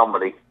backing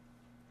somebody,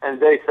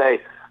 and they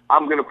say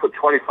I'm going to put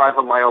 25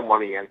 of my own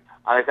money in, and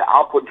I say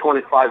I'll put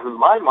 25 of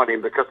my money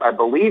in because I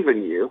believe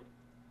in you,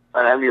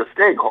 and I'm your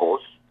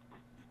stakeholders,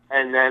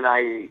 and then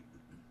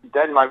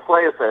my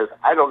player says,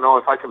 I don't know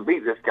if I can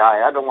beat this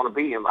guy. I don't want to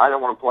beat him. I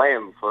don't want to play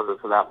him for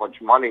that much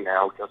money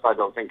now because I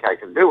don't think I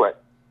can do it.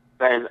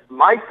 Then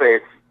my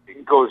faith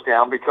goes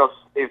down, because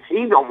if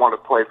he don't want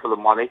to play for the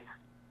money,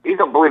 he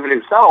don't believe in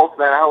himself,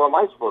 then how am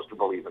I supposed to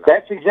believe in it?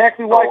 That's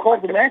exactly why I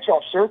called the match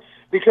off, sir,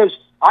 because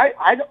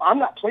I'm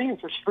not playing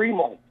for stream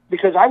money,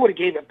 because I would have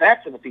gave it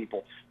back to the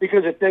people.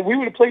 Because if we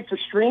would have played for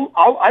stream,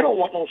 I don't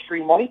want no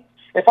stream money.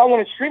 If I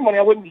wanted stream money,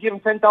 I wouldn't be giving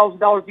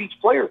 $10,000 each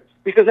player,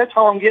 because that's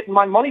how I'm getting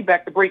my money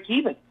back to break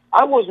even.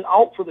 I wasn't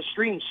out for the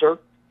stream, sir.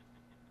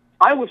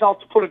 I was out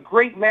to put a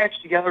great match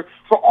together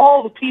for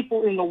all the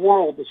people in the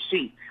world to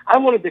see. I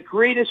wanted the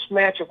greatest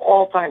match of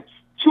all time.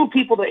 Two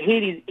people that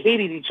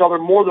hated each other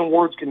more than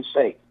words can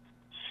say.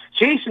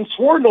 Jason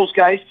Sword and those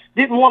guys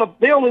didn't want to.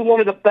 They only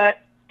wanted to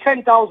bet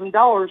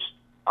 $10,000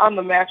 on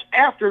the match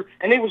after,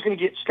 and they was going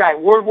to get Sky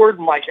Woodward,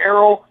 Mike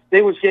Arrow.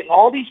 They was getting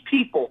all these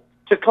people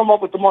to come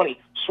up with the money.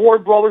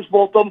 Sword brothers,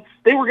 both of them.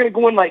 They were going to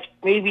go in like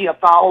maybe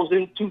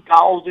 1,000,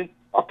 2,000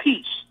 a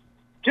piece,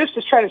 just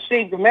to try to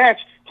save the match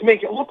to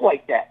make it look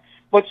like that.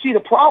 But see, the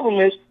problem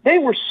is they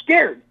were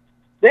scared.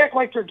 They act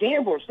like they're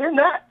gamblers. They're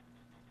not.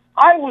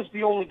 I was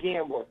the only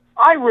gambler.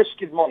 I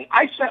risked money.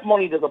 I sent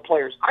money to the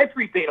players. I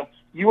prepaid them.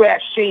 You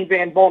asked Shane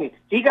Van Boening.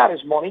 He got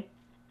his money.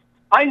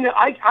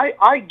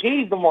 I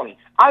gave the money.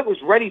 I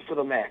was ready for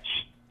the match.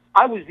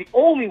 I was the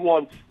only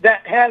one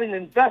that had an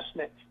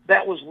investment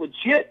that was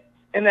legit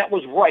and that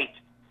was right.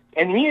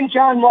 And me and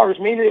John Mars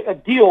made a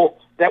deal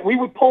that we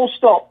would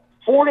post up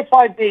 4 to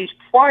 5 days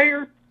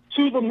prior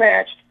to the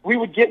match. We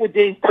would get with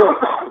Dave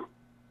Coles.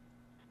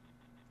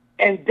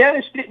 And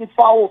Dennis didn't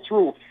follow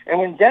through. And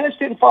when Dennis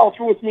didn't follow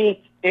through with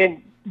me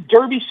in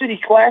Derby City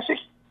Classic,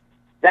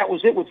 that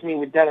was it with me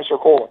with Dennis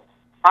Ercola.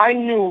 I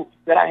knew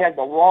that I had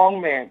the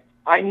wrong man.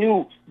 I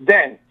knew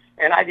then.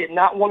 And I did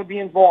not want to be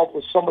involved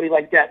with somebody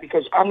like that,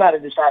 because I'm not a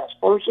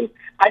dishonest person.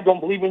 I don't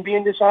believe in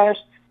being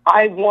dishonest.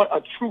 I want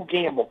a true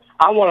gamble.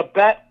 I want to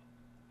bet.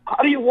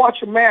 How do you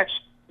watch a match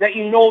that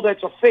you know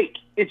that's a fake?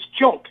 It's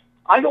junk.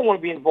 I don't want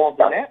to be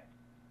involved in that.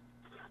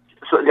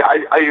 So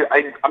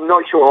I'm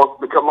not sure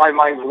because my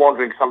mind's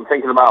wandering because I'm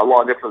thinking about a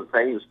lot of different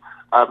things.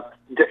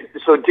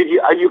 So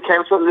are you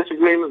canceling this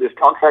agreement, this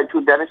contract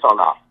with Dennis or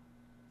not?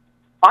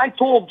 I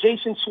told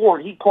Jason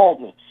Sword, he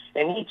called me,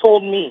 and he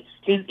told me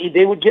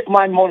they would get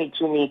my money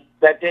to me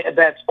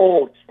that's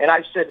owed. And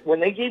I said, when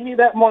they gave me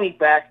that money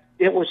back,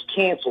 it was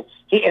canceled.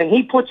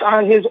 He puts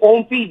on his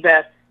own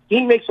feedback.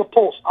 He makes a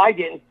post. I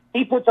didn't.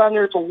 He puts on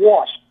there it's a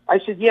wash. I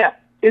said, yeah,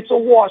 it's a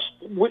wash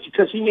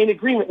because he made an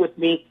agreement with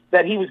me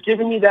that he was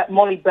giving me that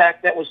money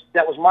back. That was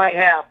my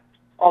half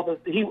of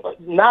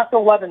not the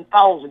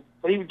 $11,000,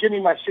 but he would give me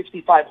my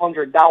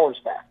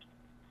 $6,500 back.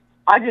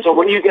 So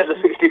when you get the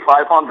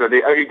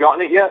 $6,500, have you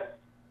gotten it yet?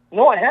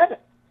 No, I haven't.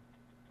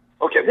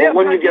 Okay, but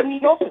when you get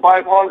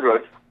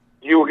 $6,500,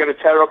 you were going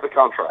to tear up the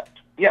contract.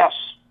 Yes.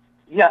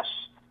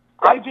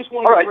 I just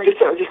wanted. All right,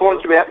 I just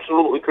wanted to be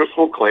absolutely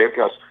crystal clear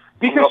because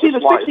see, the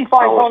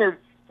 $6,500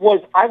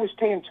 was I was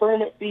paying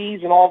tournament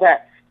fees and all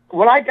that.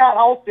 When I got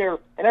out there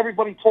and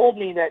everybody told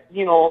me that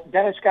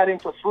Dennis got in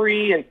for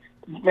free and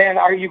man,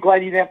 are you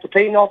glad you didn't have to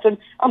pay nothing?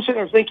 I'm sitting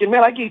there thinking,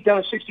 man, I gave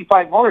Dennis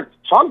 $6,500,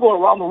 so I'm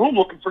going around the room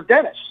looking for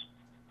Dennis.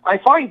 I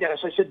find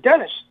Dennis. I said,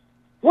 Dennis,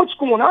 what's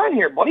going on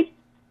here, buddy?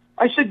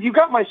 I said, you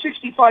got my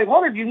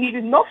 $6,500. You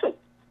needed nothing.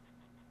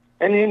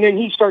 And then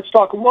he starts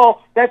talking,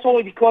 well, that's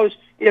only because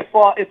if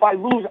I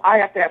lose, I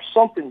have to have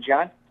something,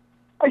 John.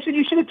 I said,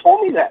 you should have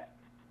told me that.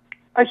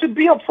 I said,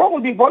 be upfront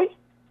with me, buddy.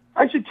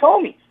 I said,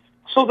 tell me.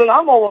 So then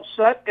I'm all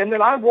upset, and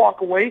then I walk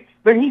away.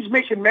 Then he's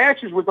making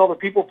matches with other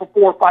people for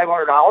 $400 or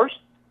 $500,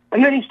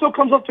 and then he still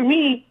comes up to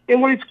me,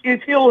 and when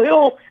it's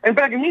hill, and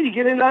begging me to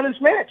get in on his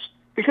match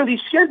because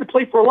he's scared to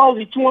play for a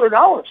lousy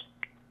 $200.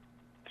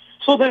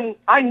 So then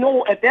I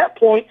know at that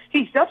point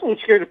he's definitely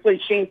scared to play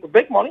Shane for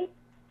big money.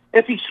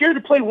 If he's scared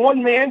to play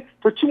one man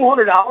for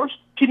 $200,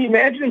 can you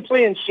imagine him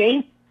playing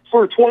Shane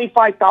for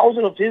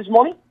 $25,000 of his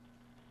money?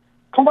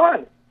 Come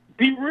on,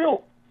 be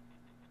real.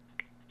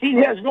 He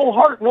has no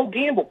heart, no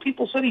gamble.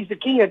 People said he's the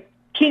king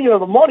of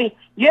the money.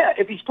 Yeah,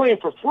 if he's playing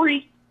for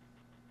free,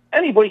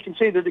 anybody can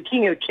say they're the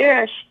king of the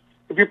cash.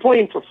 If you're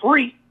playing for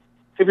free,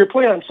 if you're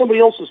playing on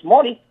somebody else's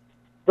money,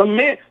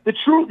 the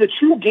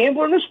true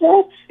gambler in this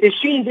world is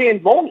Shane Van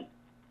Boening.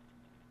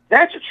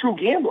 That's a true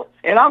gambler,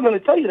 and I'm going to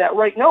tell you that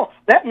right now.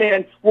 That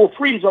man will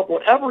freeze up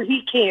whatever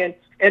he can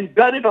and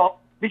bet it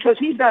up because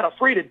he's not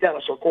afraid of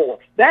Dennis Arcola.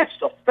 That's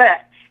the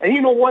fact. And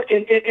you know what?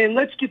 And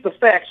let's get the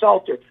facts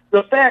out there.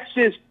 The facts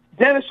is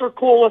Dennis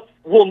Arcola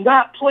will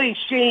not play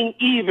Shane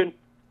even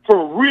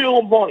for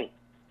real money.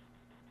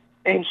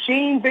 And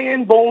Shane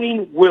Van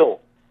Boening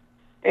will.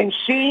 And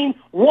Shane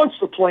wants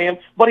to play him,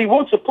 but he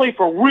wants to play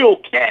for real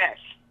cash.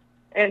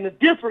 And the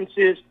difference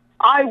is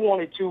I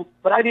wanted to,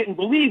 but I didn't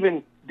believe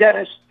in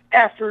Dennis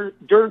after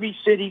Derby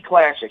City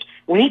Classic.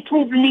 When he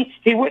proved to me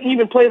he wouldn't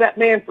even play that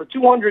man for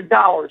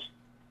 $200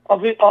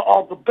 of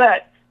the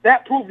bet,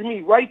 that proved to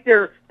me right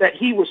there that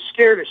he was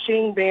scared of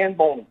Shane Van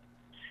Boening.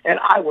 And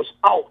I was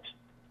out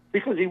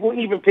because he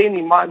wouldn't even pay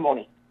me my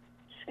money.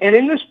 And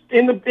in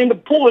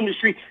the pool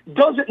industry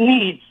doesn't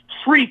need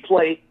free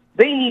play.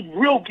 They need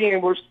real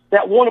gamblers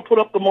that want to put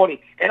up the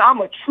money. And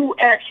I'm a true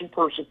action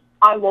person.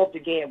 I love to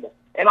gamble.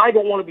 And I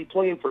don't want to be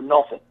playing for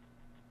nothing.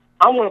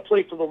 I want to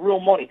play for the real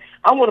money.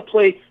 I want to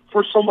play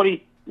for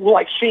somebody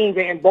like Shane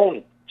Van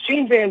Boening.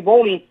 Shane Van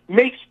Boening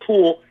makes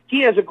pool.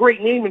 He has a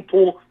great name in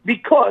pool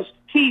because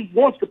he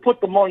wants to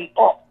put the money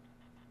up.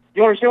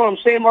 You understand what I'm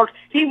saying, Mark?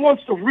 He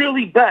wants to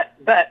really bet,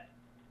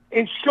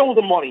 and show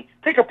the money.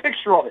 Take a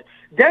picture of it.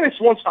 Dennis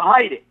wants to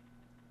hide it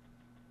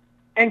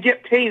and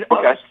get paid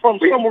from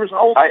somewhere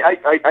else.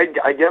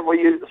 I get what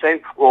you're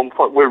saying. Well,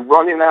 we're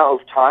running out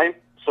of time,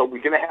 so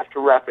we're going to have to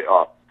wrap it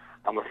up,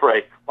 I'm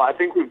afraid. But I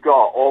think we've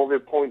got all the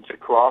points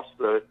across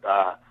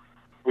that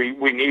we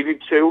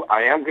needed to.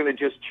 I am going to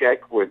just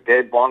check with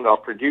Dave Bond, our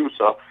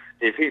producer,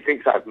 if he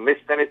thinks I've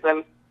missed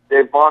anything.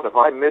 Dave Bond, if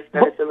I missed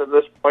anything at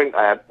this point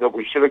that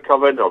we should have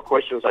covered or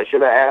questions I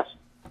should have asked.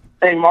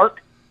 Hey,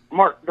 Mark,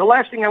 the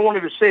last thing I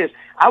wanted to say is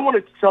I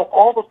wanted to tell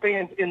all the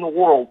fans in the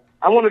world,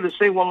 I wanted to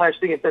say one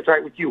last thing, if that's all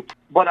right with you,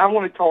 but I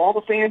want to tell all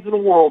the fans in the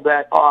world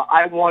that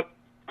I want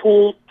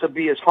pool to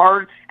be as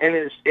hard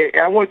and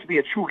I want it to be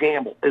a true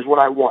gamble is what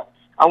I want.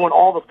 I want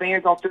all the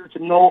fans out there to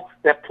know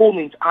that pool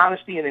means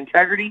honesty and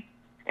integrity,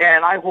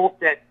 and I hope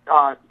that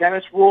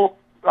Dennis will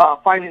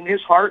find in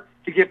his heart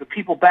to give the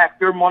people back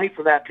their money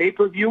for that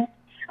pay-per-view.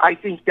 I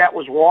think that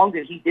was wrong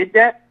that he did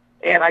that,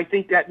 and I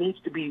think that needs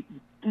to be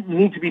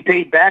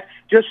paid back,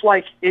 just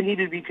like it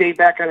needed to be paid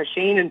back on a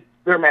Shane and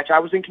their match. I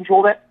was in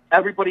control of that.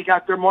 Everybody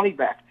got their money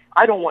back.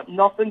 I don't want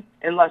nothing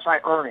unless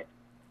I earn it,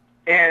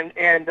 and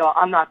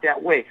I'm not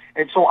that way.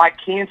 And so I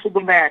canceled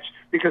the match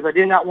because I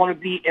did not want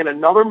to be in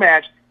another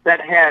match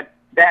that had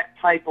that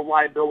type of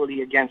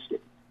liability against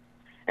it.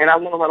 And I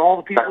want to let all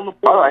the people in the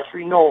pool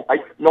industry know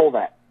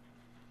that.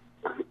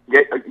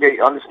 I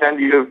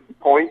understand your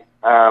point.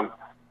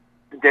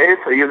 Dave,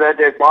 are you there,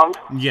 Dave Bond?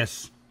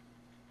 Yes.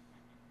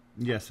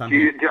 Yes, I'm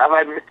have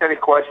I missed any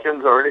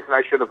questions or anything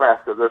I should have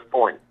asked at this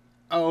point?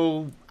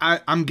 Oh,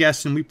 I'm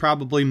guessing we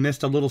probably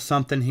missed a little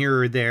something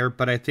here or there,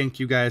 but I think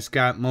you guys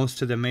got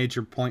most of the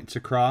major points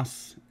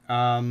across.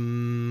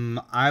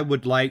 I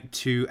would like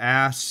to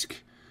ask,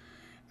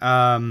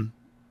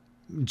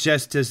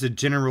 just as a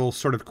general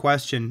sort of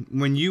question,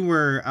 when you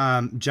were,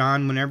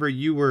 John, whenever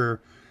you were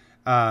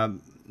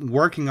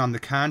working on the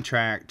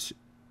contract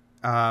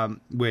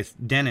with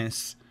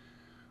Dennis,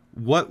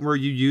 what were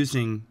you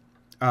using?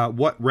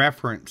 What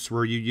reference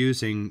were you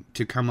using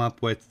to come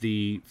up with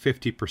the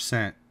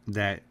 50%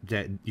 that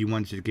you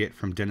wanted to get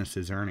from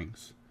Dennis's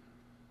earnings?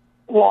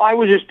 Well, I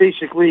was just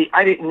basically,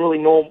 I didn't really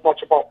know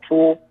much about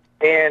pool,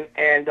 and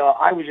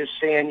I was just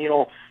saying,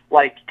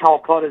 like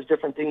Calcutta's,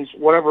 different things,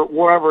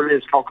 whatever it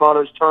is,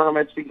 Calcutta's,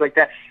 tournaments, things like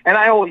that. And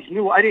I always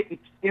knew I didn't,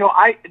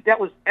 that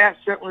was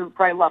certainly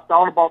probably left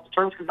out about the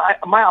terms, because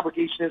my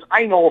obligation is,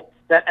 I know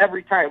that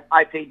every time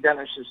I paid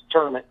Dennis's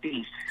tournament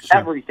fees, Sure.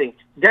 everything.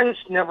 Dennis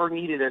never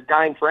needed a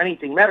dime for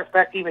anything. Matter of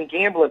fact, even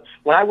gambling,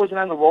 when I wasn't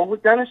on the road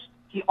with Dennis,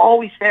 he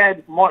always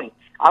had money.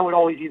 I would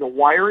always either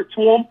wire it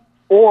to him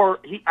or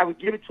I would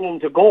give it to him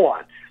to go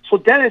on. So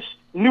Dennis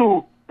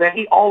knew that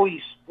he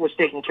always was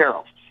taken care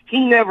of.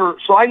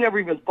 So I never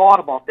even thought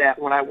about that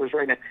when I was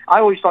writing it. I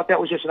always thought that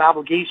was just an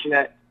obligation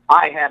that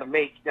I had to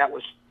make. That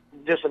was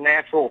just a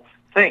natural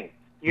thing,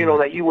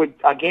 that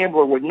a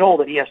gambler would know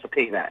that he has to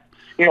pay that.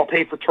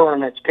 Pay for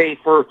tournaments, pay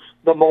for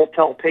the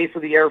motel, pay for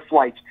the air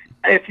flights.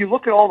 If you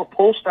look at all the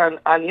posts on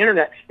the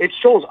internet, it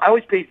shows I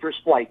always paid for his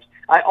flights.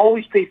 I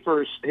always paid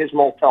for his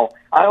motel.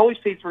 I always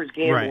paid for his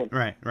gambling.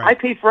 Right. I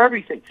paid for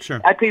everything. Sure.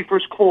 I paid for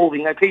his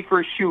clothing. I paid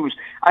for his shoes.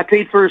 I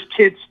paid for his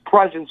kids'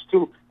 presents,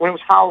 too, when it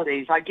was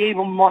holidays. I gave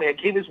him money. I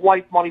gave his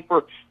wife money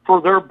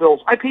for their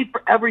bills. I paid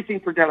for everything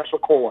for Dennis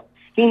Okola.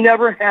 He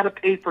never had to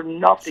pay for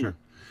nothing. Sure.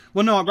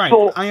 Well, no, right.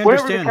 So I understand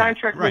whatever the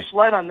contract that. Right.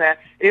 misled on that,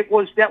 that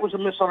was a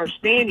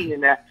misunderstanding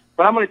in that.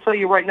 But I'm going to tell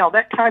you right now,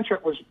 that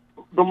contract was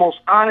the most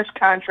honest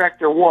contract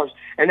there was,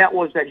 and that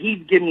was that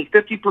he'd give me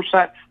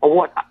 50% of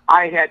what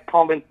I had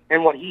coming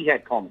and what he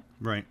had coming.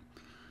 Right.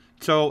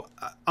 So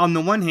on the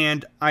one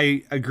hand,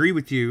 I agree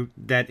with you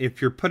that if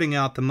you're putting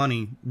out the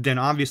money, then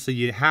obviously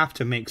you have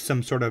to make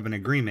some sort of an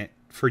agreement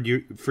for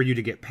you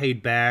to get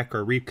paid back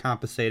or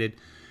recompensated.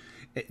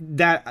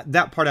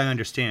 That part I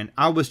understand.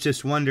 I was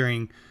just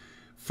wondering,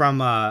 from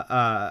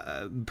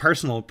a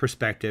personal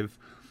perspective,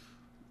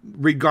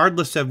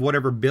 regardless of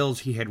whatever bills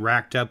he had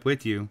racked up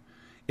with you,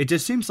 it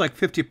just seems like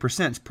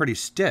 50% is pretty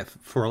stiff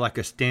for like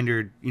a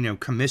standard,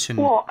 commission.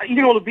 Well, and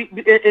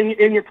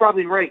you're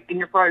probably right.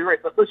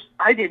 But listen,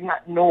 I did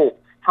not know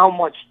how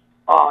much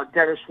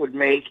Dennis would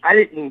make.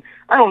 I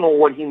don't know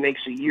what he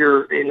makes a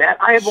year in that.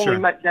 I have only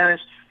met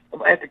Dennis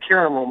at the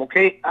Carom Room,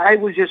 okay? I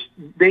was just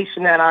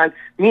basing that on,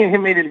 me and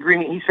him made an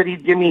agreement. He said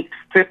he'd give me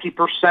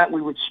 50%.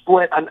 We would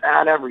split on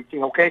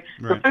everything, okay?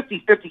 Right. The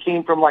 50-50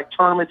 came from, like,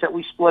 tournaments that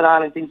we split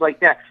on and things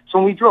like that. So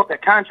when we drew up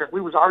that contract,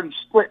 we was already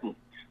splitting.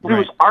 We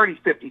was already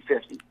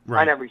 50-50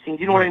 on everything.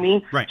 Do you know what I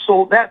mean? Right.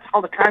 So that's how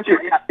the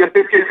contract... You're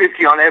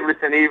 50-50 on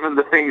everything, even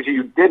the things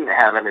you didn't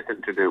have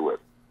anything to do with.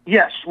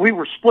 Yes, we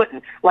were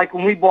splitting. Like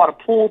when we bought a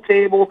pool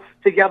table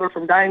together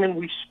from Diamond,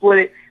 we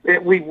split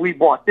it. We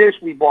bought this,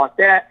 we bought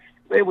that.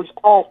 It was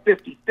all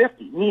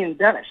 50-50, me and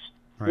Dennis.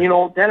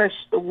 Right. Dennis,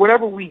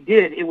 whatever we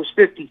did, it was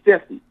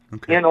 50-50.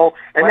 Okay. And whatever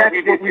that's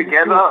he did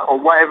together or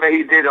whatever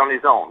he did on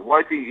his own.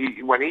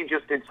 When he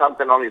just did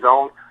something on his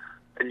own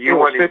and you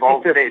weren't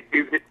involved in it,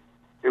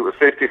 it was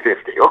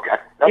 50-50. Okay.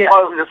 That's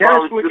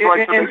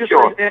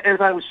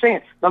as I was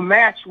saying, the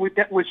match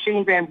with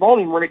Shane Van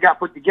Boning, when it got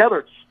put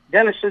together,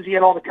 Dennis says he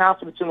had all the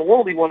confidence in the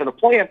world. He wanted to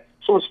play him,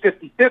 so it's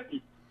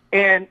 50-50.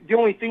 And the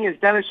only thing is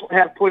Dennis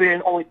had put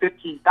in only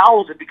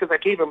 $15,000 because I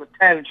gave him a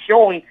 10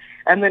 showing,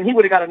 and then he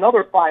would have got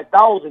another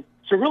 $5,000.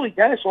 So really,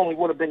 Dennis only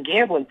would have been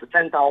gambling for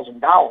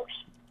 $10,000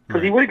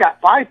 because he would have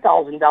got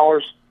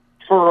 $5,000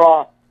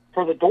 for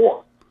the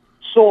door.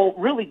 So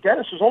really,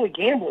 Dennis was only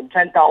gambling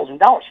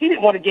 $10,000. He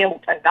didn't want to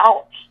gamble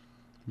 $10.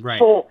 Right.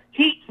 So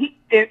he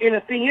and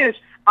the thing is,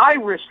 I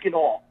risk it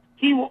all.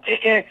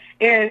 And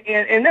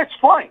that's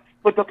fine.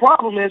 But the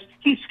problem is,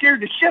 he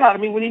scared the shit out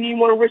of me when he didn't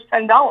want to risk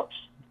 $10.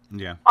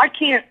 Yeah. I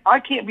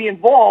can't be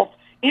involved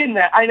in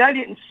that. I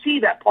didn't see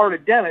that part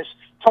of Dennis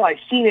till I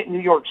seen it in New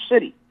York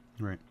City.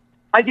 Right.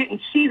 I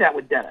didn't see that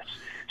with Dennis.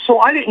 So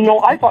I didn't know.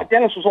 I thought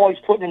Dennis was always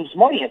putting his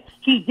money in.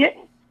 He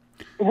didn't.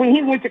 When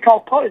he went to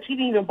Calcutta's, he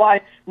didn't even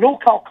buy no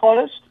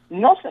Calcutta's,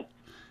 nothing.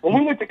 When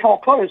we went to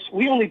Calcutta's,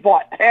 we only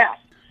bought half.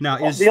 Now,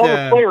 the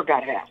other player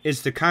got half.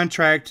 Is the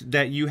contract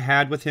that you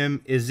had with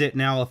him, is it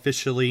now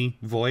officially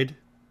void?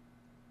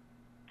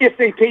 If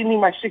they paid me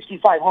my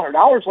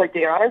 $6,500 like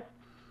they are,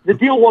 the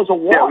deal was a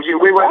wash. Yeah,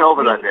 we went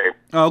over that, Dave.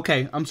 Oh,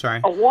 okay, I'm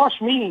sorry. A wash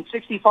meaning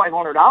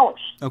 $6,500.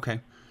 Okay.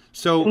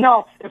 So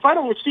now, if I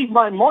don't receive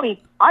my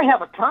money, I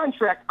have a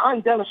contract on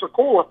Dennis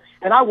Okola,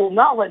 and I will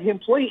not let him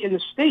play in the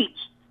States,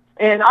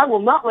 and I will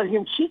not let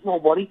him cheat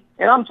nobody,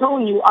 and I'm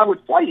telling you, I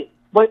would fight it.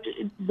 But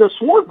the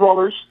Swart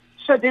brothers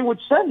said they would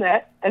send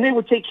that, and they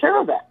would take care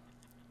of that.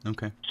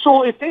 Okay.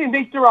 So if they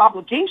make their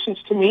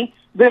obligations to me,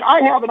 then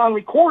I have it on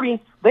recording.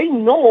 They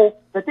know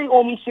that they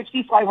owe me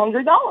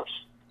 $6,500.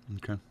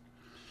 Okay.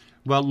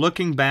 Well,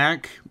 looking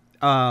back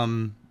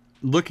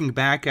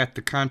at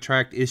the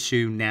contract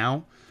issue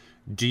now,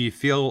 do you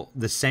feel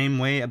the same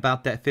way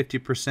about that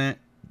 50%?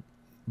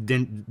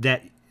 Do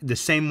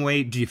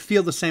you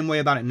feel the same way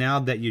about it now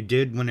that you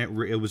did when it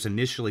was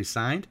initially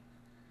signed?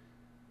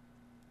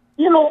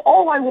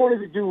 All I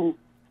wanted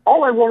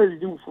to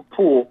do for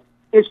Poole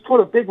is put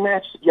a big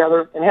match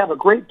together and have a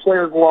great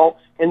player go out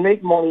and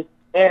make money.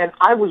 And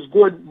I was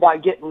good by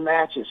getting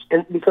matches,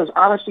 and because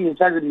honesty and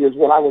integrity is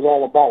what I was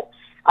all about.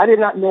 I did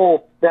not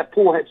know that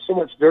pool had so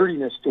much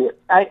dirtiness to it.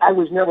 I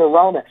was never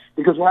around that,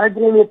 because when I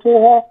go into a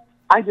pool hall,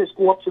 I just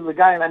go up to the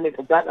guy and I make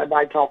a bet. I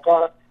buy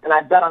Calcutta, and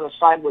I bet on the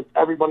side with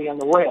everybody on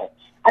the rail.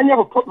 I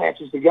never put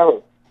matches together.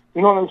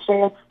 You know what I'm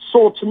saying?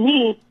 So to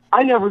me,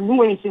 I never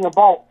knew anything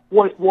about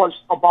what it was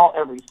about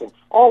everything.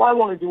 All I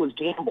want to do is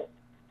gamble.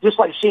 Just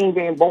like Shane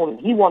Van Bonen,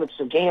 he wanted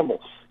to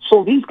gamble.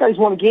 So these guys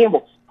want to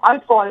gamble. I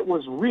thought it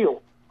was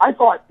real. I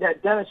thought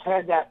that Dennis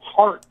had that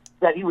heart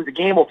that he was a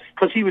gamble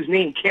because he was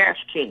named Cash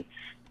King.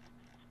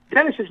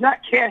 Dennis is not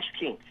Cash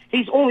King.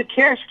 He's only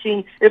Cash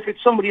King if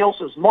it's somebody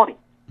else's money.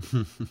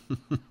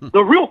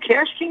 The real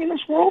Cash King in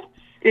this world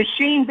is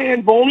Shane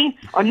Van Bonen.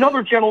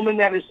 Another gentleman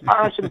that is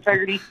honest and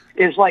integrity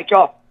is like,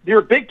 there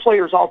are big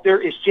players out there,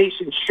 is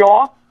Jason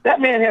Shaw. That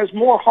man has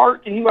more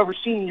heart than you've ever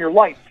seen in your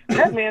life.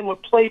 That man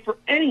would play for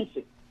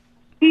anything.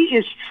 He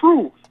is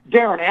true.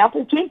 Darren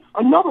Appleton,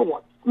 another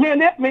one. Man,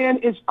 that man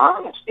is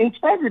honest,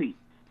 integrity.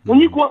 When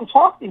you go out and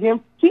talk to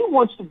him, he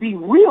wants to be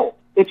real.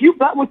 If you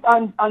bet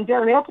on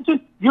Darren Appleton,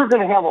 you're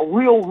going to have a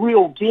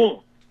real game.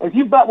 If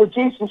you bet with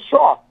Jason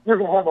Shaw, you're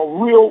going to have a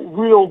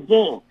real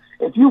game.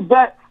 If you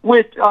bet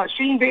with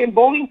Shane Van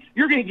Bonen,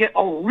 you're going to get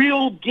a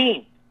real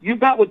game. You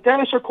bet with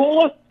Dennis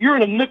Arcola, you're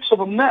in a mix of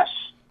a mess.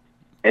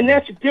 And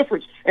that's the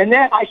difference. And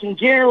that, I can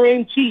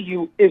guarantee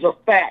you, is a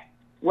fact.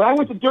 When I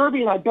went to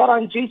Derby and I bet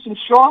on Jason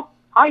Shaw,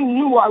 I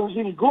knew I was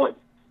in good.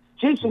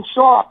 Jason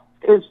Shaw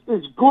is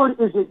as good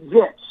as it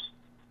gets.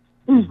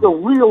 He's the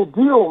real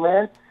deal,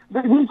 man.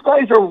 These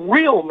guys are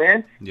real,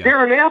 man. Yeah.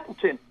 Darren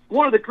Appleton,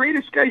 one of the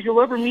greatest guys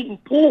you'll ever meet in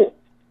pool.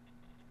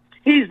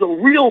 He's the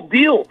real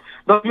deal.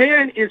 The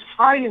man is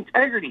high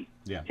integrity.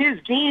 Yeah.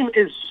 His game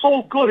is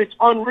so good, it's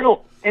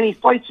unreal. And he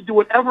fights to do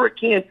whatever it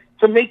can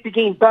to make the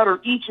game better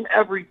each and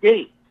every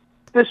day.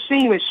 The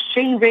same as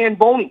Shane Van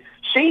Bonen.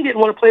 Shane didn't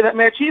want to play that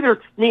match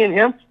either, me and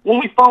him, when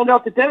we found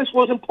out that Dennis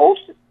wasn't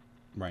posted.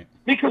 Right.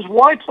 Because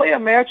why play a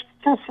match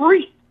for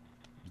free?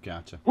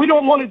 Gotcha. We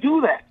don't want to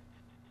do that.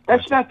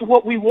 That's not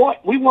what we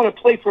want. We want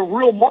to play for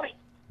real money.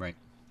 Right.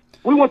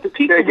 We want the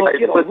people to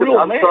get a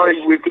real match. I'm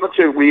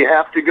sorry, we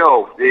have to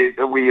go.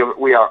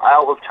 We are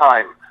out of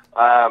time.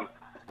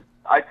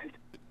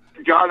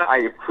 John, I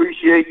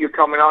appreciate you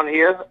coming on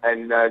here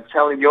and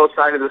telling your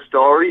side of the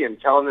story and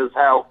telling us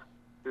how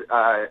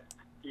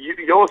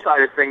your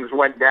side of things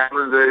went down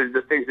and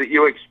the things that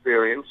you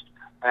experienced.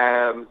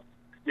 Now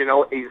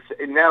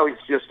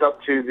it's just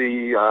up to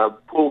the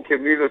pool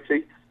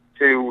community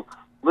to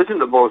listen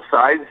to both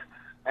sides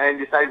and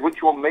decide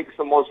which one makes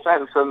the most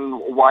sense and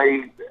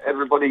why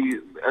everybody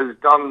has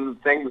done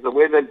things the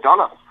way they've done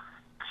it.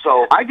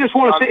 So I just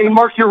want to say,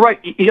 Mark, you're right.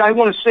 I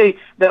want to say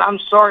that I'm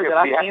sorry that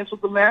I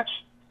canceled the match.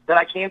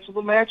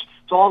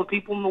 To all the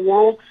people in the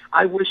world.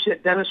 I wish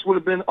that Dennis would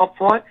have been up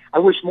front. I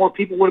wish more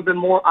people would have been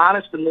more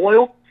honest and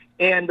loyal.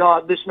 And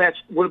this match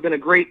would have been a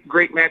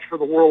great match for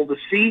the world to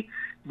see.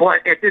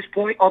 But at this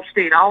point,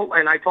 Upstate Al,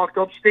 and I talked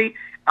to Upstate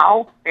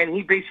Al, and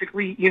he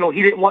basically, he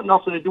didn't want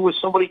nothing to do with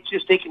somebody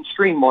just taking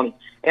stream money.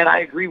 And I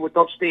agree with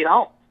Upstate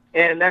Al.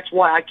 And that's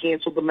why I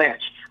canceled the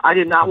match. I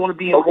did not want to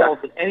be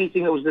involved in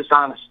anything that was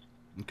dishonest.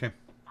 Okay.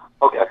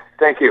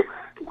 Thank you.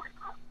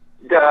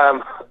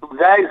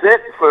 That is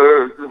it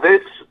for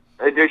this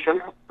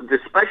edition,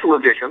 this special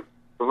edition.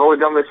 We've only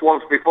done this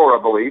once before,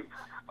 I believe,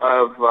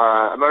 of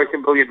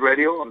American Billiard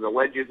Radio on the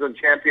Legends and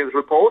Champions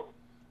Report.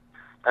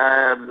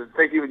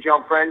 Thank you to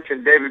John French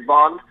and David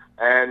Bond.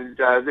 And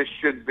this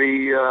should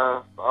be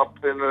up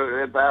in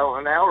about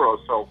an hour or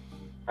so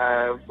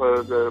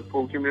for the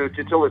pool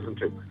community to listen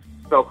to.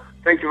 So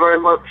thank you very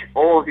much,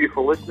 all of you,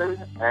 for listening,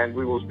 and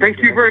we will speak.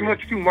 Thank you very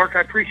much, too, Mark.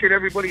 I appreciate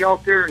everybody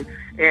out there,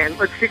 and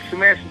let's kick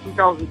some ass in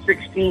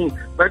 2016.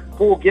 Let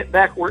pool get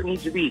back where it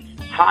needs to be.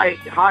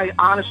 High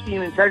honesty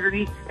and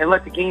integrity, and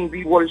let the game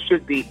be what it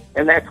should be,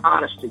 and that's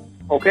honesty.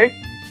 Okay?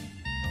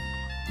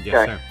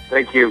 Yes, sir.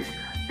 Thank you.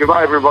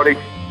 Goodbye, everybody.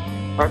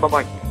 All right,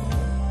 bye-bye.